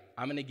Nazarite,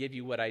 I'm going to give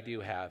you what I do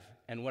have.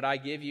 And what I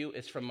give you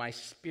is from my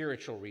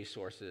spiritual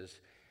resources.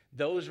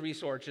 Those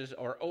resources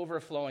are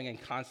overflowing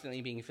and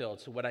constantly being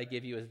filled. So what I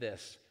give you is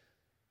this: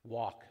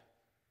 walk.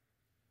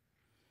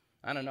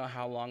 I don't know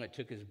how long it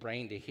took his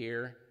brain to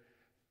hear,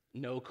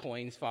 no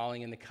coins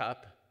falling in the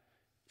cup,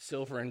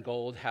 silver and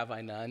gold have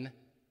I none,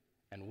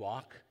 and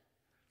walk.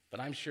 But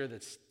I'm sure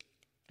that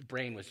the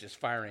brain was just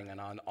firing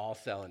on all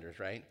cylinders,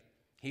 right?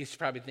 He's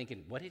probably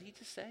thinking, what did he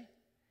just say?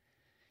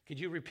 Could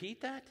you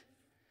repeat that?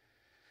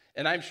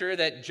 And I'm sure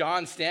that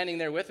John standing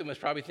there with him was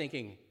probably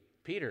thinking,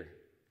 Peter,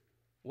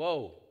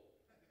 whoa.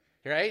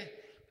 Right?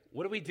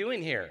 What are we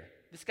doing here?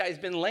 This guy's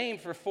been lame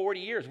for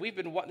 40 years.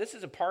 This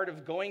is a part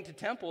of going to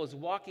temple, is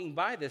walking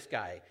by this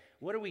guy.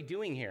 What are we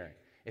doing here?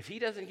 If he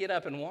doesn't get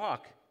up and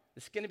walk,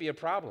 it's going to be a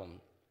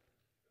problem.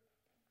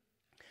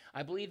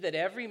 I believe that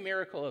every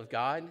miracle of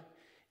God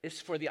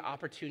is for the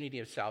opportunity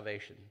of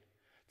salvation.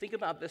 Think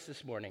about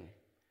this morning.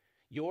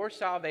 Your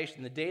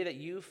salvation, the day that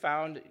you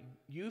found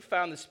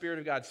the Spirit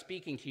of God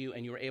speaking to you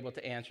and you were able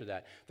to answer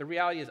that. The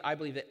reality is, I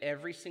believe that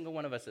every single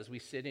one of us as we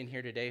sit in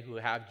here today who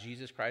have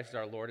Jesus Christ as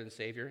our Lord and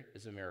Savior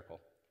is a miracle.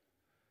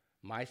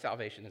 My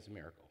salvation is a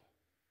miracle.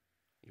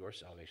 Your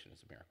salvation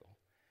is a miracle.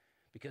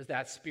 Because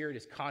that spirit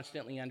is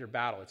constantly under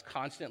battle. It's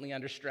constantly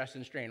under stress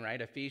and strain,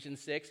 right? Ephesians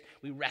 6,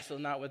 we wrestle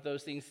not with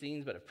those things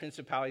seen, but of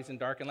principalities and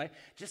dark and light.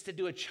 Just to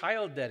do a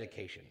child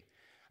dedication.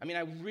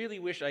 I really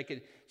wish I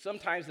could,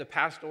 sometimes the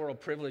pastoral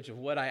privilege of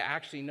what I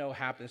actually know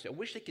happens. I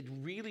wish I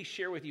could really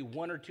share with you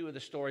one or two of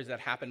the stories that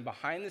happened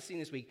behind the scene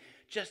this week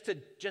just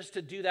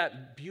to do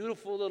that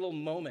beautiful little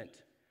moment.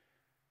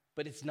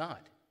 But it's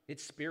not.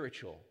 It's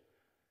spiritual.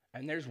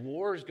 And there's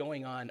wars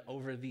going on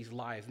over these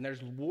lives. And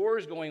there's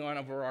wars going on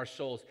over our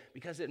souls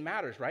because it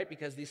matters, right?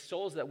 Because these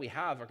souls that we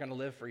have are going to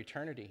live for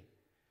eternity.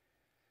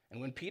 And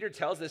when Peter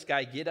tells this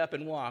guy, get up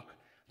and walk,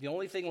 the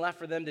only thing left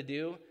for them to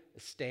do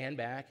is stand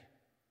back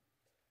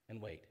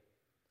and wait.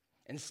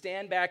 And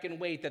stand back and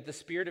wait that the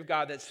Spirit of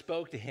God that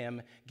spoke to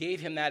him gave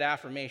him that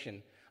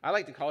affirmation. I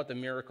like to call it the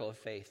miracle of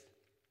faith.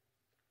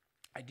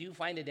 I do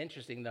find it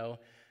interesting, though,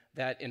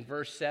 that in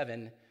verse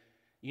 7,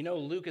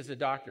 Luke is a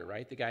doctor,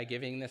 right? The guy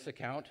giving this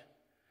account.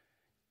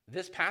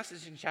 This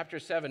passage in chapter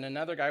 7,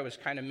 another guy was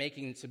kind of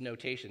making some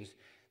notations.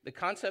 The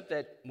concept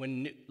that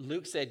when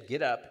Luke said,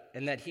 get up,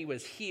 and that he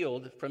was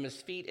healed from his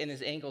feet and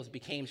his ankles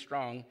became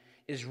strong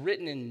is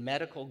written in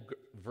medical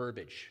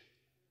verbiage.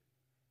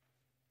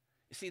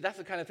 See, that's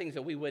the kind of things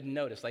that we wouldn't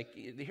notice. Like,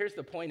 here's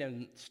the point of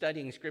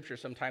studying Scripture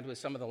sometimes with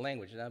some of the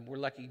language. We're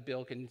lucky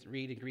Bill can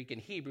read in Greek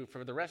and Hebrew.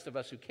 For the rest of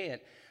us who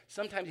can't,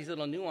 sometimes these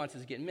little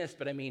nuances get missed.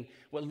 But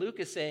what Luke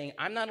is saying,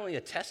 I'm not only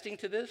attesting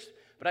to this,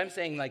 but I'm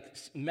saying, like,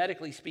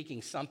 medically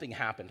speaking, something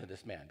happened to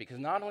this man. Because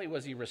not only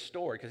was he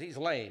restored, because he's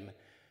lame,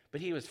 but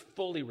he was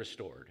fully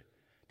restored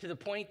to the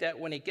point that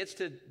when it gets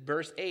to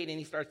verse 8 and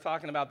he starts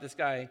talking about this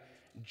guy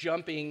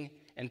jumping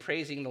and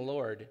praising the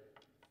Lord,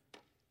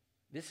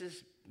 this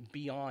is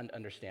beyond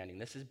understanding.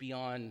 This is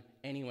beyond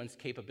anyone's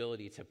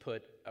capability to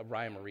put a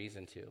rhyme or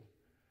reason to.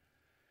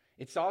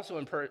 It's also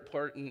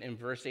important in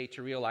verse 8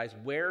 to realize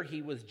where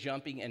he was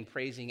jumping and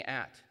praising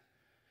at.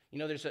 You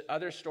know, there's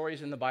other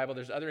stories in the Bible,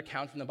 there's other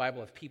accounts in the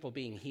Bible of people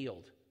being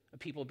healed, of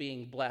people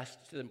being blessed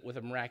with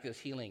a miraculous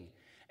healing.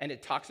 And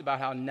it talks about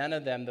how none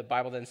of them, the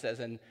Bible then says,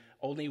 and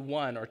only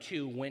one or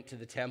two went to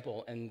the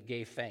temple and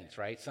gave thanks,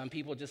 right? Some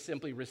people just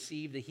simply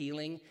received the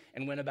healing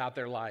and went about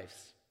their lives.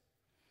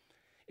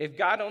 If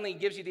God only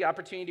gives you the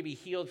opportunity to be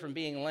healed from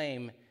being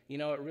lame, you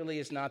know, it really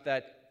is not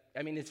that.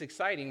 I mean, it's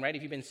exciting, right?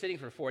 If you've been sitting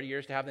for 40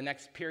 years to have the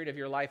next period of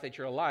your life that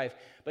you're alive.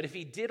 But if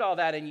he did all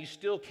that and you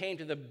still came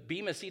to the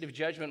bema seat of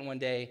judgment one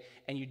day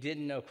and you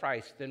didn't know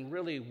Christ, then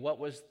really what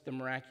was the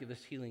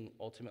miraculous healing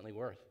ultimately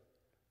worth?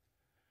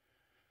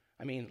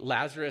 I mean,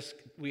 Lazarus,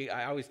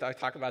 I always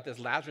talk about this,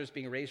 Lazarus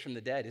being raised from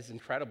the dead is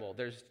incredible.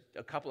 There's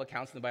a couple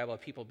accounts in the Bible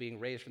of people being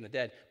raised from the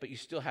dead, but you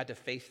still had to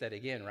face that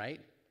again, right?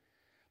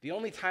 The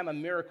only time a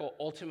miracle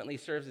ultimately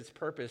serves its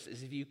purpose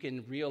is if you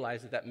can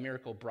realize that that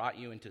miracle brought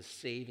you into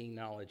saving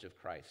knowledge of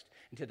Christ,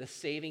 into the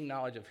saving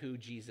knowledge of who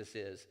Jesus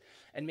is.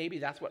 And maybe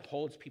that's what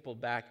holds people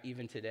back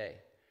even today,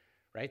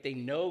 right? They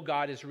know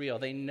God is real.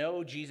 They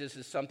know Jesus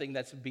is something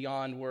that's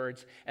beyond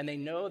words. And they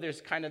know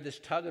there's kind of this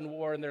tug and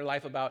war in their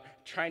life about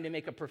trying to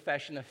make a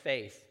profession of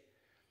faith.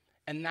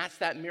 And that's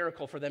that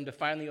miracle for them to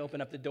finally open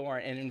up the door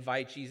and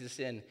invite Jesus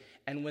in.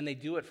 And when they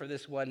do it for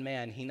this one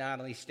man, he not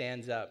only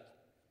stands up,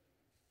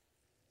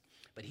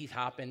 but he's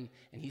hopping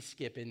and he's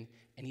skipping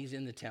and he's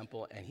in the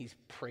temple and he's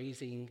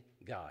praising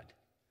God,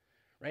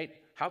 right?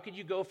 How could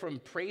you go from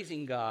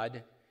praising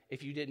God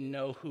if you didn't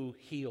know who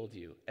healed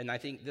you? And I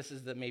think this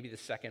is maybe the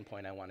second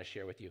point I want to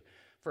share with you.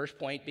 First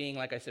point being,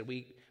 like I said,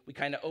 we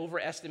kind of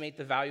overestimate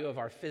the value of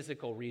our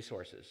physical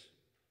resources,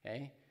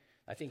 okay?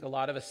 I think a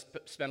lot of us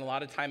spend a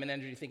lot of time and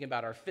energy thinking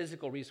about our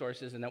physical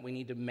resources and that we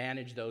need to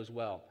manage those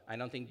well. I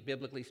don't think,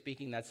 biblically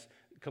speaking, that's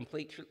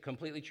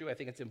completely true. I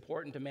think it's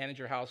important to manage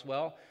your house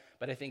well,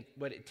 but I think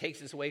what it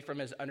takes us away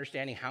from is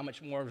understanding how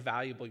much more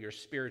valuable your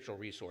spiritual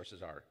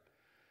resources are.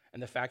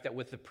 And the fact that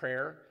with the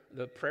prayer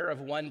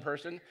of one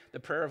person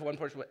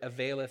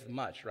availeth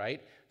much,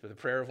 right? For the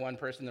prayer of one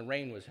person, the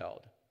rain was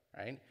held,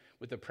 right?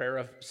 With the prayer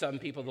of some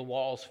people, the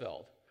walls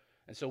fell.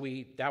 And so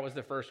that was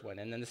the first one.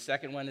 And then the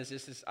second one is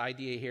this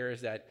idea here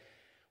is that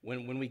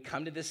when we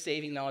come to this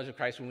saving knowledge of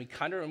Christ, when we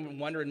come to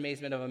wonder and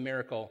amazement of a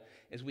miracle,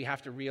 is we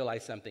have to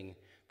realize something,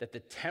 that the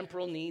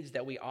temporal needs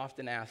that we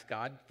often ask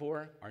God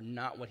for are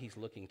not what he's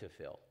looking to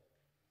fill,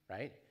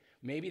 right?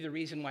 Maybe the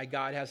reason why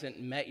God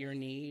hasn't met your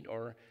need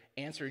or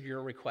answered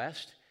your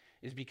request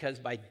is because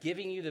by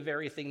giving you the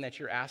very thing that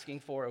you're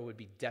asking for, it would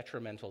be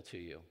detrimental to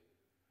you.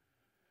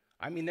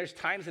 I mean, there's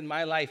times in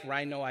my life where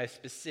I know I've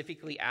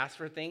specifically asked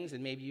for things,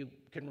 and maybe you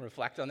can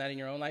reflect on that in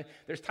your own life.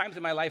 There's times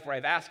in my life where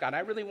I've asked God, I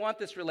really want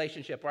this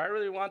relationship, or I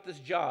really want this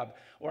job,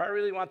 or I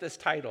really want this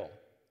title.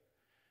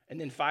 And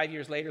then 5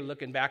 years later,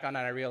 looking back on it,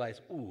 I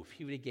realized, if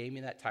he would have gave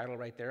me that title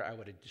right there, I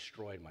would have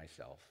destroyed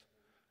myself.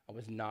 I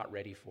was not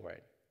ready for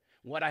it.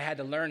 What I had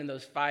to learn in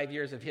those 5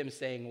 years of him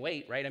saying,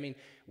 wait, right? I mean,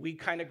 we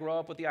kind of grow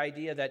up with the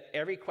idea that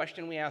every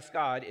question we ask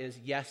God is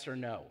yes or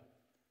no.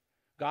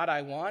 God,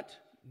 I want.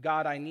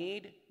 God, I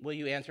need. Will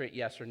you answer it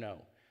yes or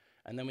no?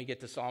 And then we get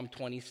to Psalm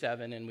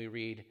 27 and we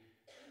read,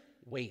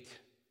 wait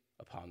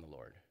upon the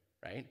Lord,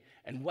 right?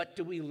 And what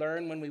do we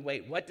learn when we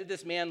wait? What did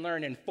this man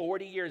learn in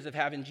 40 years of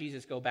having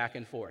Jesus go back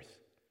and forth?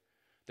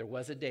 There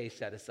was a day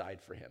set aside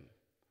for him.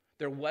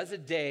 There was a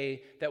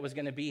day that was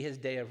going to be his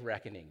day of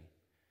reckoning.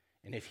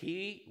 And if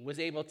he was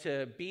able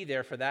to be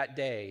there for that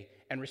day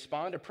and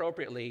respond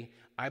appropriately,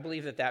 I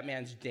believe that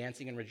man's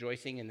dancing and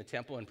rejoicing in the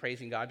temple and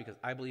praising God, because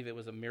I believe it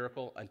was a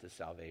miracle unto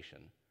salvation.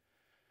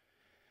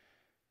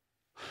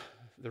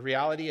 The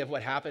reality of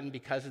what happened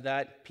because of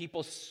that,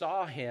 people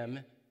saw him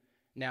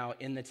now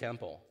in the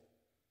temple.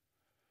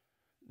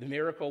 The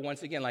miracle,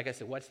 once again, like I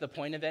said, what's the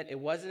point of it? It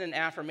wasn't an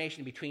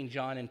affirmation between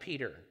John and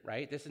Peter,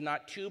 right? This is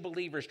not two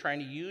believers trying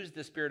to use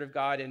the Spirit of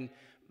God in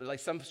like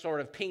some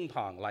sort of ping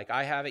pong, like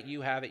I have it,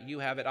 you have it, you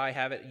have it, I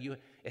have it.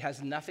 It has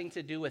nothing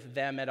to do with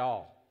them at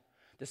all.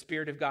 The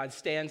Spirit of God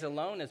stands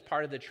alone as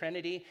part of the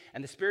Trinity,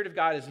 and the Spirit of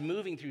God is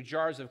moving through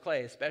jars of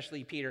clay,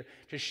 especially Peter,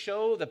 to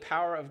show the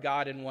power of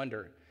God in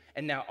wonder.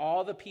 And now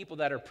all the people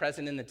that are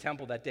present in the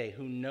temple that day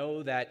who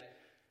know that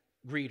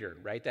greeter,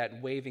 right,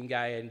 that waving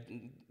guy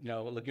in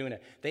Laguna,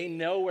 they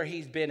know where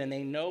he's been and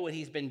they know what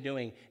he's been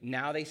doing.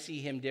 Now they see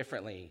him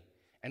differently.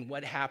 And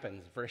what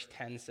happens? Verse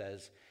 10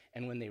 says,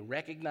 and when they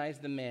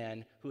recognized the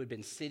man who had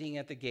been sitting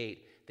at the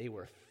gate, they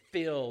were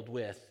filled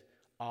with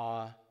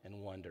awe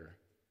and wonder.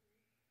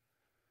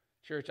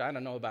 Church, I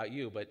don't know about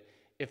you, but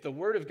if the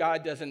word of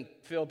God doesn't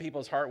fill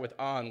people's heart with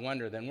awe and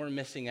wonder, then we're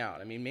missing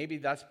out. I mean, maybe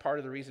that's part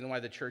of the reason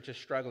why the church is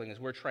struggling, is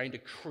we're trying to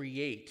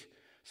create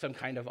some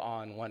kind of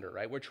awe and wonder,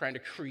 right? We're trying to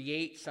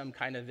create some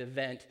kind of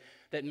event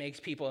that makes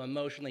people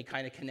emotionally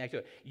kind of connect to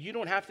it. You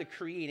don't have to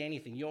create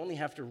anything. You only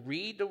have to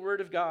read the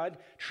Word of God,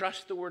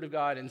 trust the Word of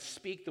God, and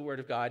speak the Word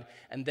of God,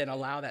 and then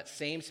allow that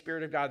same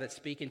Spirit of God that's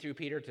speaking through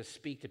Peter to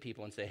speak to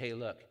people and say, hey,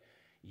 look,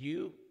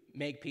 you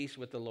make peace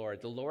with the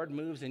Lord. The Lord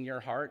moves in your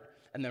heart,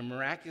 and the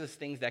miraculous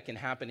things that can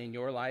happen in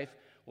your life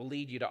will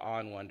lead you to awe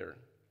and wonder.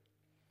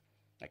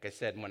 Like I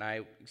said, when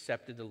I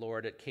accepted the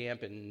Lord at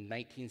camp in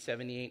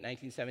 1978,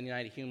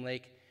 1979 at Hume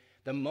Lake,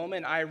 the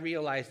moment I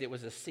realized it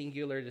was a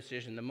singular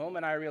decision, the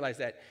moment I realized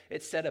that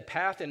it set a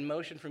path in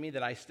motion for me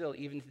that I still,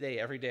 even today,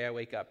 every day I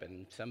wake up,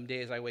 and some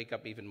days I wake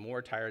up even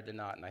more tired than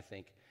not, and I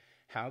think,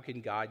 how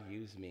can God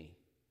use me?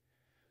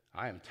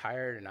 I am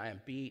tired and I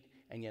am beat,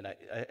 and yet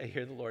I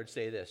hear the Lord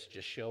say this,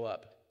 just show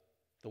up.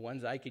 The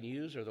ones I can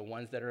use are the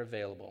ones that are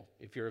available.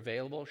 If you're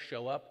available,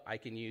 show up, I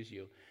can use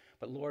you.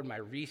 But Lord, my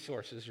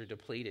resources are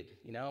depleted.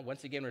 You know,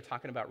 once again, we're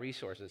talking about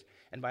resources.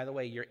 And by the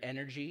way, your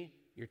energy,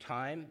 your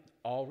time,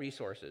 all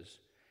resources.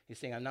 He's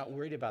saying, I'm not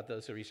worried about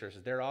those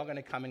resources. They're all going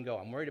to come and go.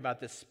 I'm worried about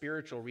this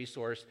spiritual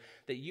resource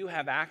that you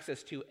have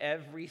access to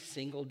every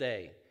single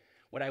day.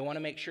 What I want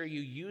to make sure you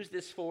use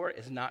this for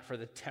is not for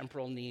the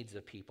temporal needs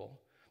of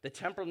people. The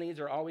temporal needs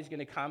are always going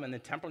to come, and the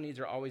temporal needs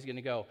are always going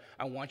to go.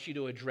 I want you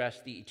to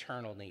address the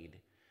eternal need.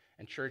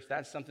 And church,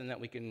 that's something that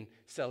we can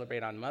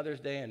celebrate on Mother's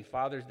Day and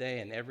Father's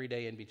Day and every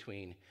day in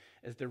between,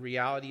 is the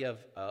reality of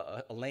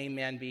a lame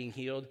man being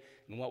healed.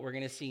 And what we're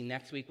going to see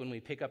next week when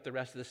we pick up the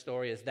rest of the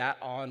story is that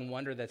awe and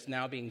wonder that's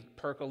now being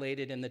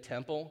percolated in the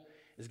temple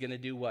is going to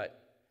do what?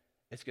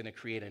 It's going to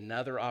create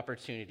another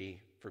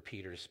opportunity for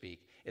Peter to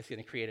speak. It's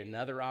going to create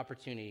another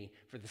opportunity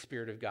for the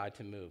Spirit of God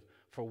to move.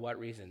 For what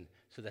reason?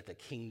 So that the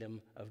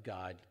kingdom of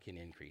God can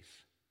increase.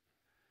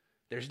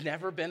 There's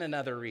never been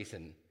another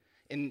reason.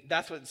 And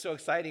that's what's so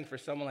exciting for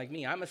someone like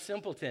me. I'm a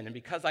simpleton, and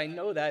because I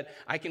know that,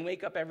 I can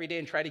wake up every day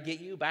and try to get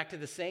you back to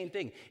the same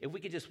thing. If we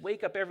could just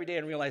wake up every day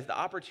and realize the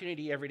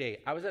opportunity every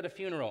day. I was at a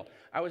funeral.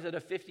 I was at a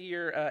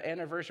 50-year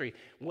anniversary.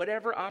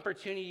 Whatever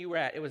opportunity you were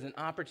at, it was an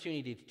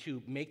opportunity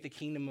to make the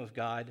kingdom of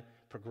God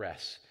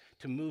progress,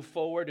 to move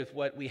forward with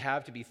what we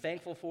have to be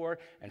thankful for,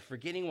 and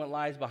forgetting what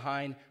lies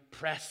behind,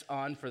 press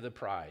on for the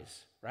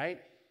prize,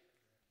 right?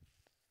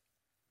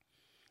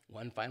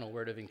 One final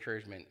word of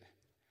encouragement.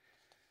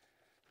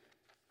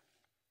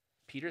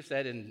 Peter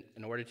said in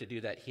order to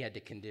do that, he had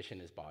to condition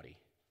his body.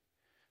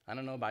 I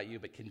don't know about you,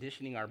 but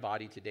conditioning our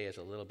body today is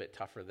a little bit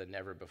tougher than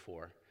ever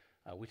before.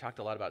 We talked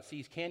a lot about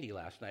See's candy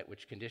last night,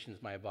 which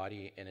conditions my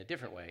body in a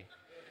different way.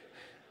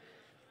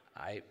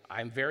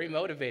 I'm very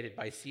motivated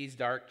by See's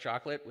dark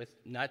chocolate with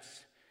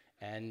nuts,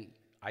 and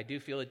I do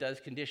feel it does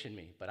condition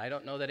me, but I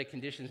don't know that it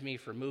conditions me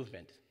for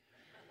movement,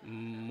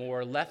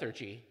 more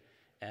lethargy,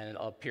 and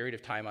a period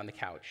of time on the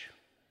couch.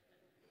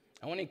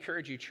 I want to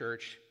encourage you,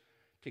 church,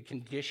 to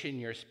condition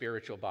your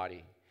spiritual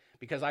body.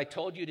 Because I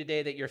told you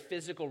today that your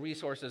physical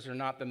resources are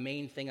not the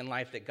main thing in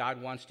life that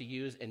God wants to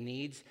use and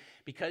needs.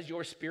 Because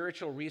your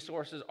spiritual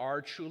resources are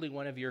truly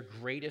one of your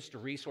greatest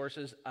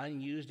resources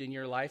unused in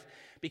your life.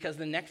 Because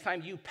the next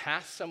time you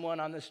pass someone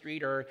on the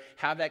street or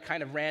have that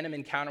kind of random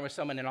encounter with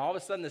someone, and all of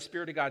a sudden the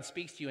Spirit of God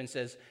speaks to you and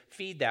says,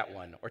 feed that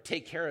one or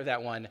take care of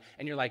that one.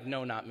 And you're like,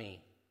 no, not me.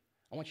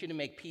 I want you to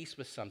make peace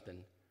with something.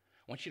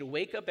 I want you to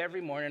wake up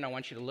every morning. I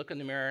want you to look in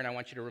the mirror and I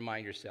want you to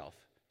remind yourself.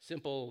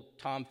 Simple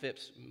Tom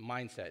Phipps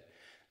mindset.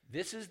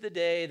 This is the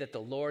day that the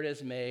Lord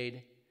has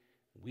made.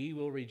 We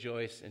will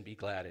rejoice and be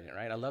glad in it,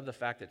 right? I love the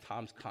fact that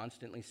Tom's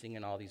constantly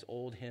singing all these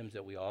old hymns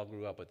that we all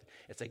grew up with.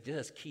 It's like,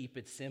 just keep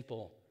it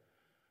simple.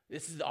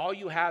 This is all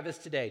you have is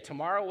today.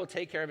 Tomorrow will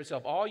take care of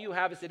itself. All you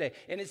have is today.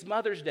 And it's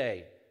Mother's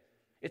Day.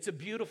 It's a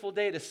beautiful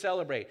day to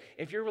celebrate.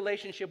 If your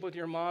relationship with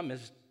your mom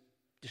is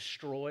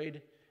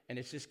destroyed and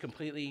it's just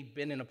completely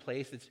been in a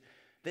place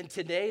then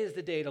today is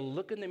the day to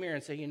look in the mirror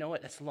and say, you know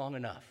what, that's long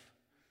enough.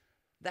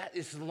 That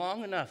is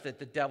long enough that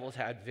the devil's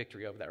had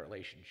victory over that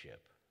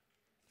relationship.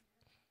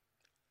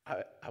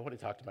 I want to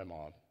talk to my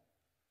mom.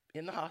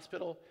 In the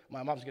hospital,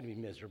 my mom's going to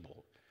be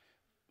miserable.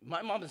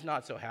 My mom is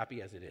not so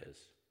happy as it is,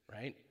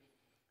 right?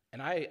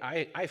 And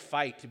I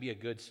fight to be a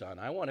good son.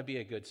 I want to be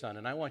a good son,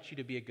 and I want you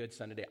to be a good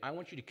son today. I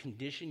want you to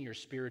condition your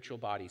spiritual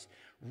bodies.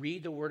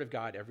 Read the Word of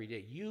God every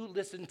day. You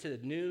listen to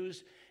the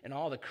news and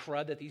all the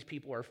crud that these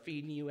people are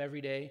feeding you every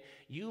day.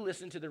 You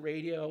listen to the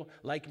radio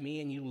like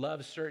me, and you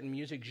love certain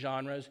music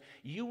genres.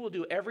 You will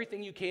do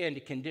everything you can to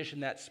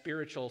condition that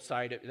spiritual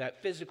side,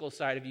 that physical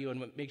side of you,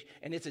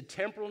 and it's a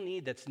temporal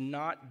need that's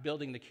not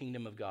building the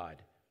kingdom of God.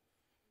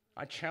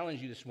 I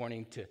challenge you this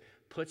morning to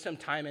put some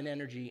time and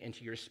energy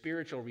into your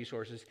spiritual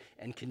resources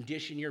and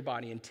condition your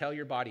body and tell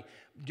your body,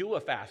 do a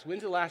fast.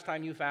 When's the last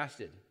time you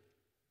fasted?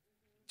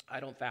 I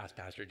don't fast,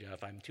 Pastor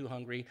Jeff. I'm too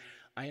hungry.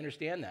 I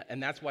understand that.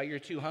 And that's why you're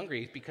too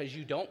hungry, because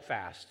you don't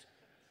fast.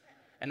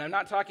 And I'm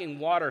not talking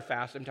water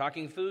fast. I'm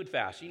talking food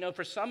fast. You know,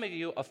 for some of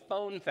you, a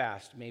phone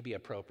fast may be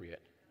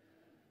appropriate.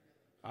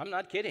 I'm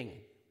not kidding.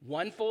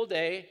 1 full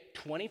day,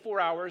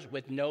 24 hours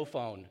with no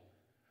phone.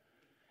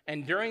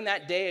 And during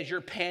that day, as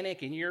your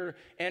panic and your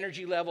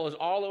energy level is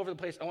all over the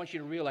place, I want you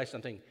to realize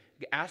something.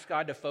 Ask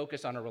God to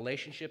focus on a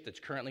relationship that's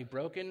currently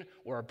broken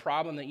or a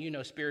problem that you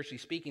know, spiritually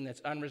speaking,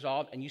 that's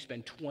unresolved, and you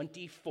spend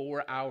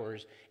 24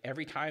 hours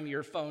every time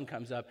your phone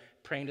comes up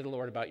praying to the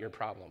Lord about your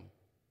problem.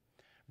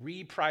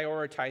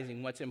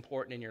 Reprioritizing what's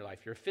important in your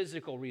life, your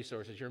physical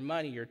resources, your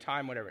money, your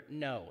time, whatever.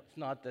 No, it's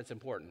not that's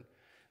important.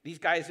 These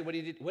guys, what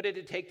did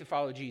it take to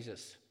follow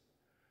Jesus?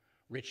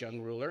 Rich young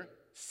ruler,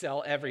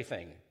 sell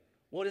everything.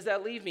 What does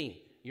that leave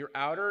me? Your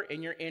outer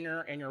and your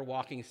inner and your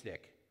walking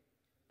stick.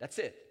 That's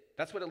it.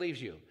 That's what it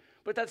leaves you.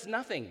 But that's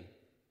nothing.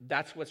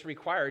 That's what's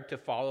required to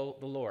follow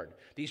the Lord.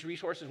 These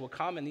resources will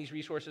come and these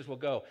resources will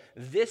go.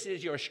 This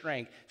is your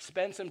strength.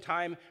 Spend some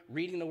time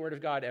reading the Word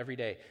of God every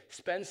day.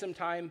 Spend some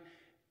time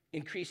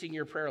increasing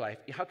your prayer life.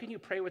 How can you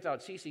pray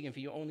without ceasing if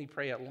you only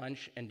pray at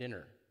lunch and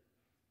dinner?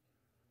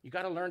 You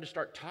got to learn to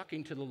start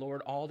talking to the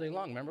Lord all day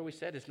long. Remember we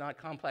said it's not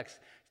complex.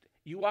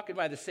 You walking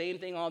by the same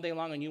thing all day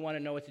long and you want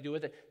to know what to do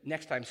with it.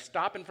 Next time,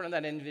 stop in front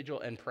of that individual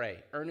and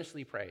pray.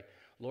 Earnestly pray.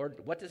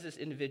 Lord, what does this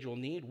individual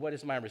need? What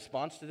is my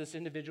response to this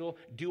individual?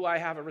 Do I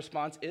have a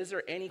response? Is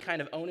there any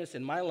kind of onus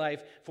in my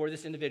life for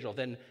this individual?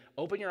 Then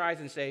open your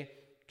eyes and say,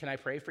 can I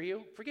pray for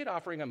you? Forget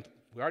offering them.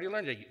 We already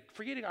learned it.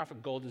 Forgetting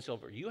offering gold and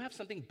silver. You have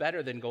something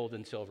better than gold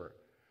and silver.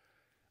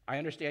 I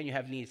understand you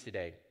have needs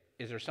today.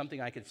 Is there something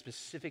I could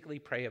specifically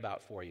pray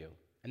about for you?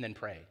 And then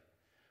pray.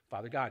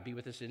 Father God, be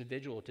with this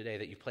individual today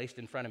that you've placed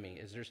in front of me.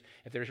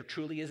 If there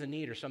truly is a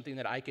need or something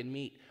that I can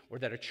meet or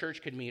that a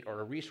church could meet or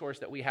a resource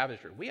that we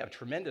have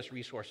tremendous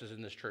resources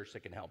in this church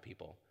that can help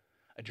people.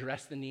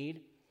 Address the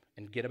need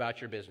and get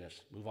about your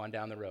business. Move on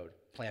down the road.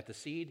 Plant the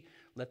seed,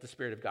 let the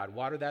Spirit of God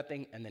water that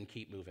thing, and then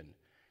keep moving.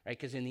 Right?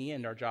 Because in the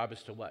end, our job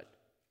is to what?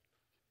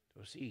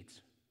 Throw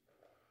seeds.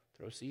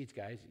 Throw seeds,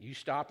 guys. You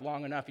stop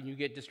long enough and you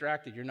get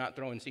distracted, you're not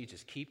throwing seeds.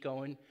 Just keep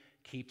going,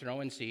 keep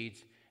throwing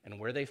seeds. And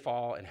where they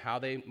fall and how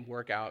they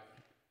work out,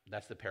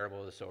 that's the parable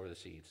of the sower of the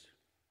seeds.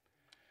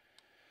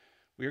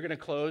 We're going to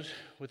close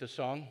with a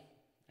song,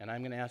 and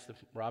I'm going to ask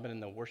Robin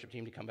and the worship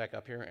team to come back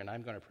up here, and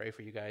I'm going to pray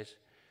for you guys.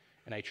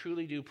 And I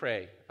truly do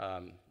pray.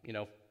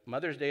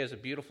 Mother's Day is a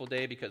beautiful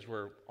day because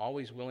we're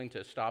always willing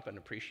to stop and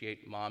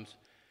appreciate moms.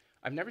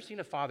 I've never seen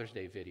a Father's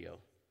Day video.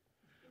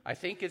 I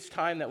think it's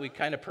time that we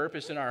kind of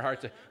purpose in our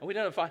hearts.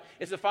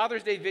 Is the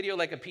Father's Day video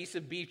like a piece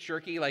of beef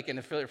jerky, like in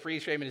a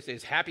freeze frame, and it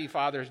says Happy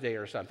Father's Day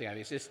or something? I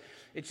mean,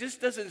 it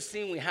just doesn't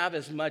seem we have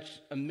as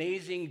much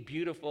amazing,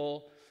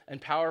 beautiful,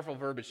 and powerful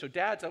verbiage. So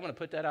dads, I want to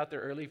put that out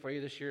there early for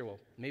you this year. Well,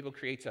 maybe we'll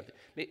create something.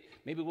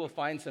 Maybe we'll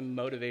find some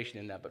motivation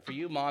in that. But for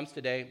you moms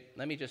today,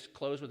 let me just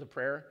close with a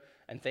prayer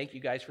and thank you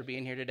guys for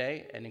being here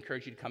today and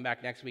encourage you to come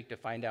back next week to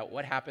find out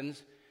what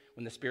happens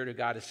when the Spirit of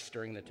God is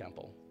stirring the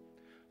temple.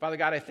 Father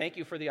God, I thank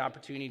you for the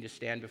opportunity to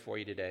stand before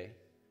you today.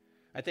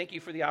 I thank you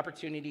for the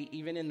opportunity,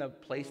 even in the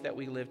place that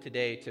we live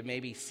today, to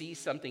maybe see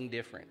something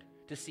different,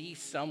 to see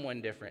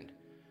someone different.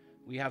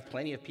 We have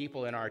plenty of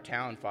people in our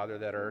town, Father,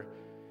 that are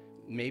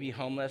maybe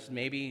homeless,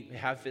 maybe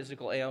have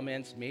physical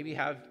ailments, maybe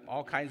have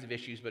all kinds of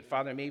issues, but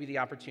Father, maybe the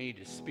opportunity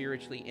to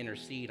spiritually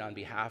intercede on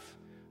behalf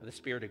of the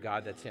Spirit of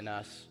God that's in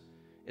us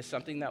is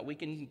something that we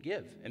can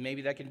give. And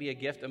maybe that can be a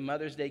gift, a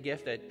Mother's Day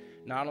gift that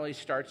not only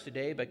starts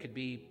today, but could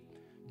be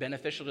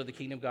beneficial to the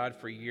kingdom of God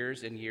for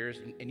years and years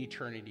and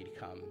eternity to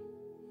come.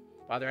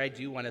 Father, I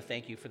do want to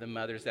thank you for the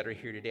mothers that are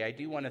here today. I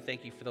do want to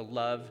thank you for the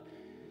love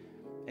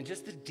and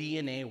just the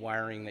DNA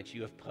wiring that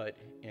you have put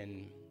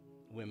in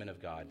women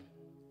of God.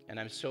 And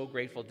I'm so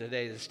grateful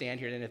today to stand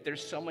here. And if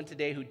there's someone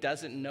today who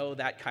doesn't know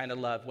that kind of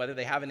love, whether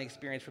they haven't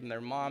experienced from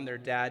their mom, their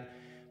dad,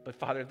 but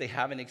Father, if they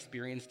haven't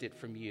experienced it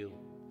from you,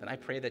 then I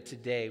pray that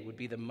today would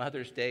be the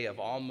Mother's Day of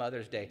all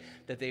Mother's Day,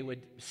 that they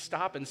would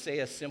stop and say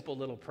a simple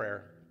little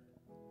prayer.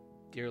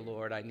 Dear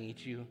Lord, I need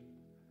you.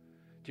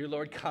 Dear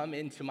Lord, come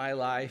into my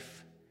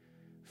life.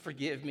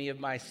 Forgive me of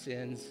my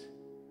sins.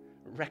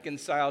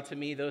 Reconcile to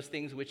me those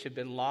things which have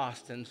been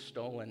lost and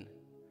stolen.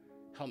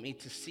 Help me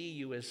to see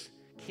you as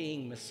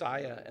King,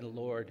 Messiah, and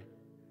Lord.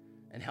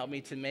 And help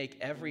me to make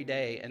every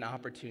day an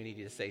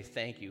opportunity to say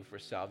thank you for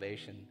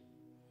salvation.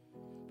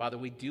 Father,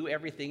 we do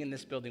everything in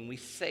this building. We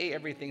say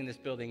everything in this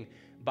building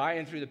by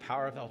and through the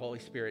power of the Holy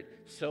Spirit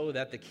so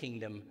that the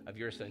kingdom of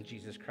your Son,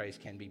 Jesus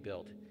Christ, can be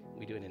built.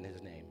 We do it in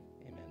his name.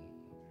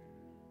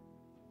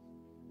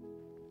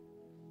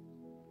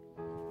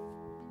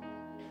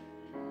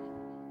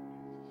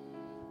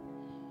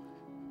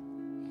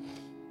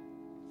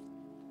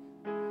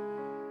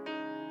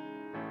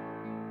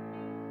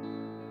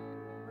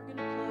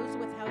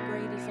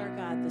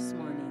 This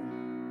morning.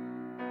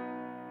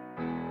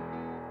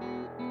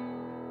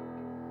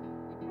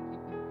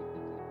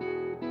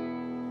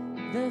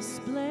 The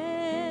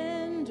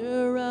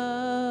splendor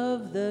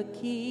of the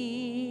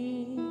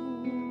King,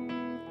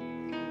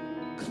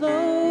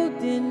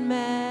 clothed in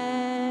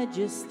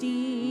majesty,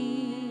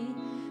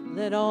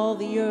 let all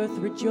the earth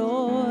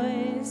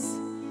rejoice,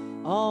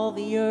 all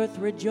the earth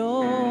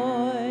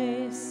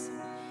rejoice.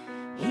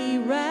 He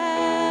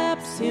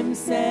wraps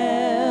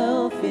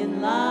himself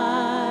in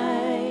light,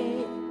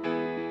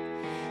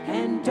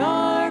 and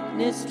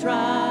darkness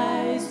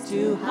tries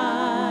to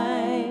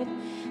hide,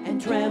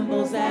 and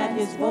trembles at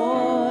his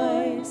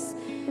voice,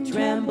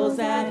 trembles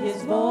at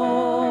his voice.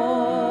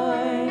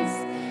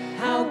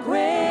 How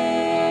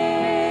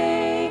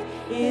great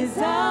is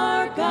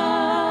our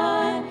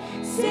God.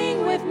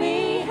 Sing with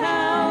me,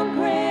 how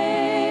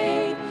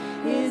great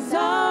is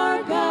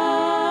our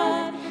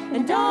God.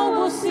 And all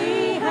will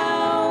see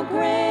how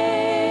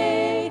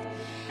great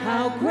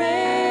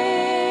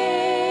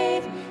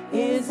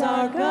is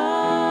our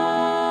God.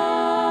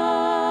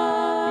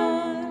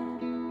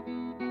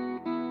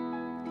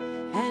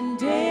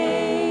 And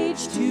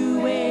age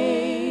to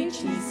age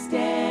he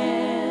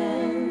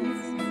stands,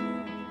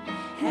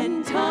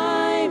 and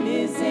time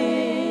is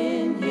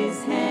in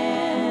his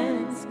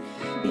hands,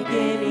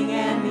 beginning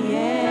and the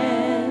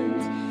end,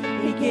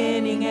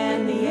 beginning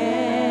and the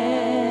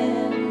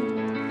end.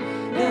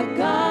 The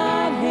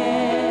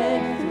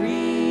Godhead,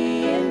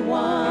 three in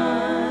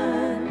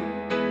one,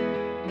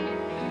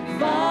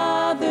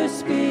 Father,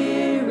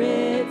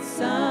 Spirit,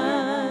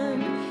 Son,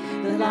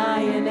 the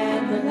Lion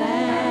and the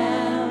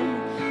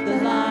Lamb, the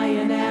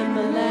Lion and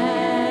the Lamb.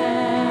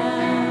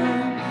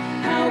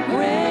 How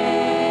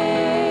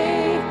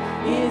great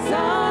is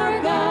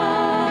our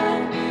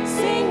God.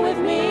 Sing with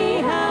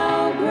me,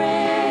 how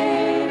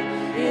great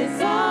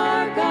is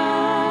our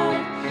God.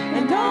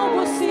 And all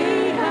will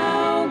see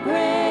how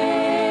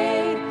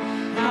great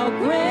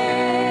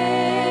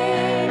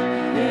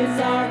is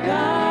our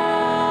God.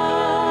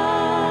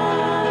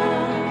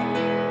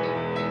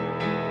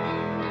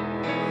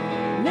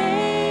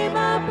 Name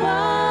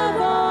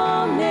above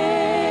all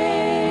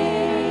names,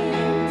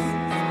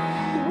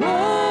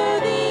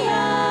 worthy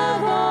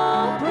of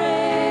all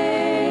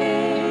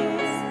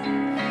praise.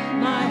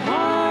 My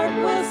heart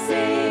will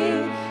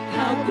sing,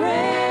 how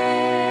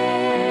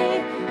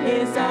great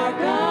is our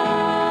God.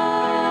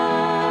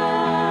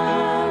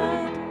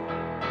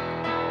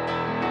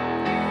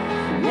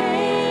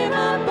 Name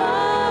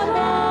above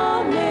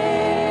all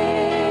names,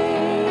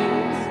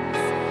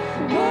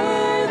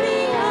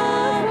 worthy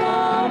of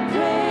all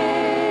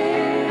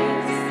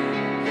praise.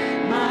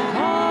 My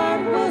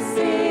heart will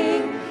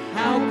sing,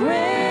 how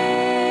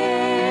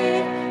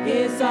great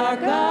is our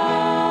God.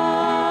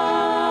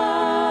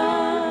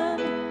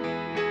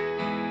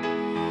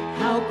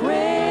 How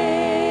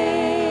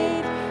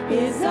great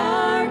is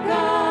our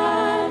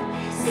God.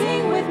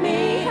 Sing with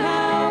me,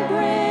 how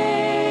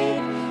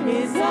great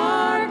is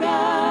our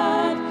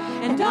God.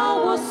 And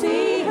all will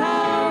see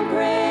how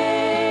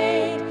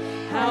great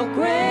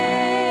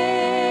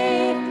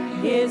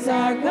is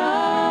our God.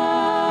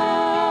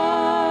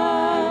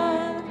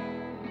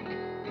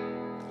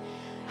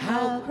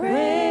 How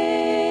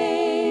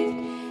great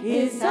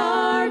is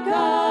our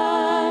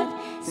God.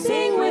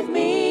 Sing with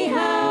me,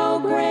 how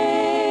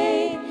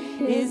great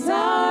is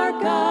our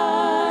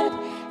God.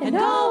 And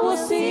all will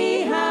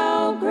see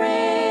how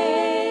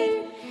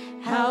great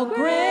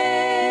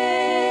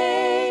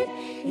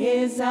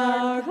is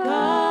our God.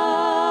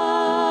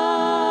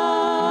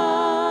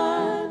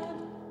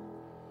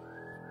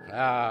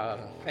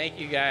 Thank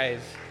you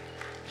guys.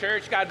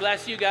 Church, God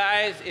bless you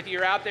guys. If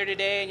you're out there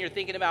today and you're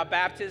thinking about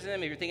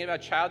baptism, if you're thinking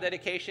about child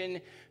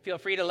dedication, feel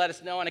free to let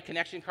us know on a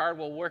connection card.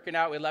 We'll work it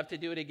out. We'd love to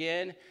do it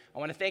again. I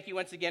want to thank you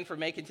once again for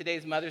making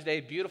today's Mother's Day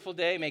a beautiful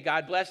day. May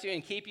God bless you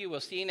and keep you.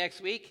 We'll see you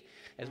next week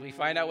as we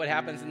find out what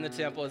happens in the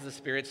temple as the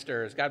Spirit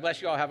stirs. God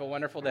bless you all. Have a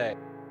wonderful day.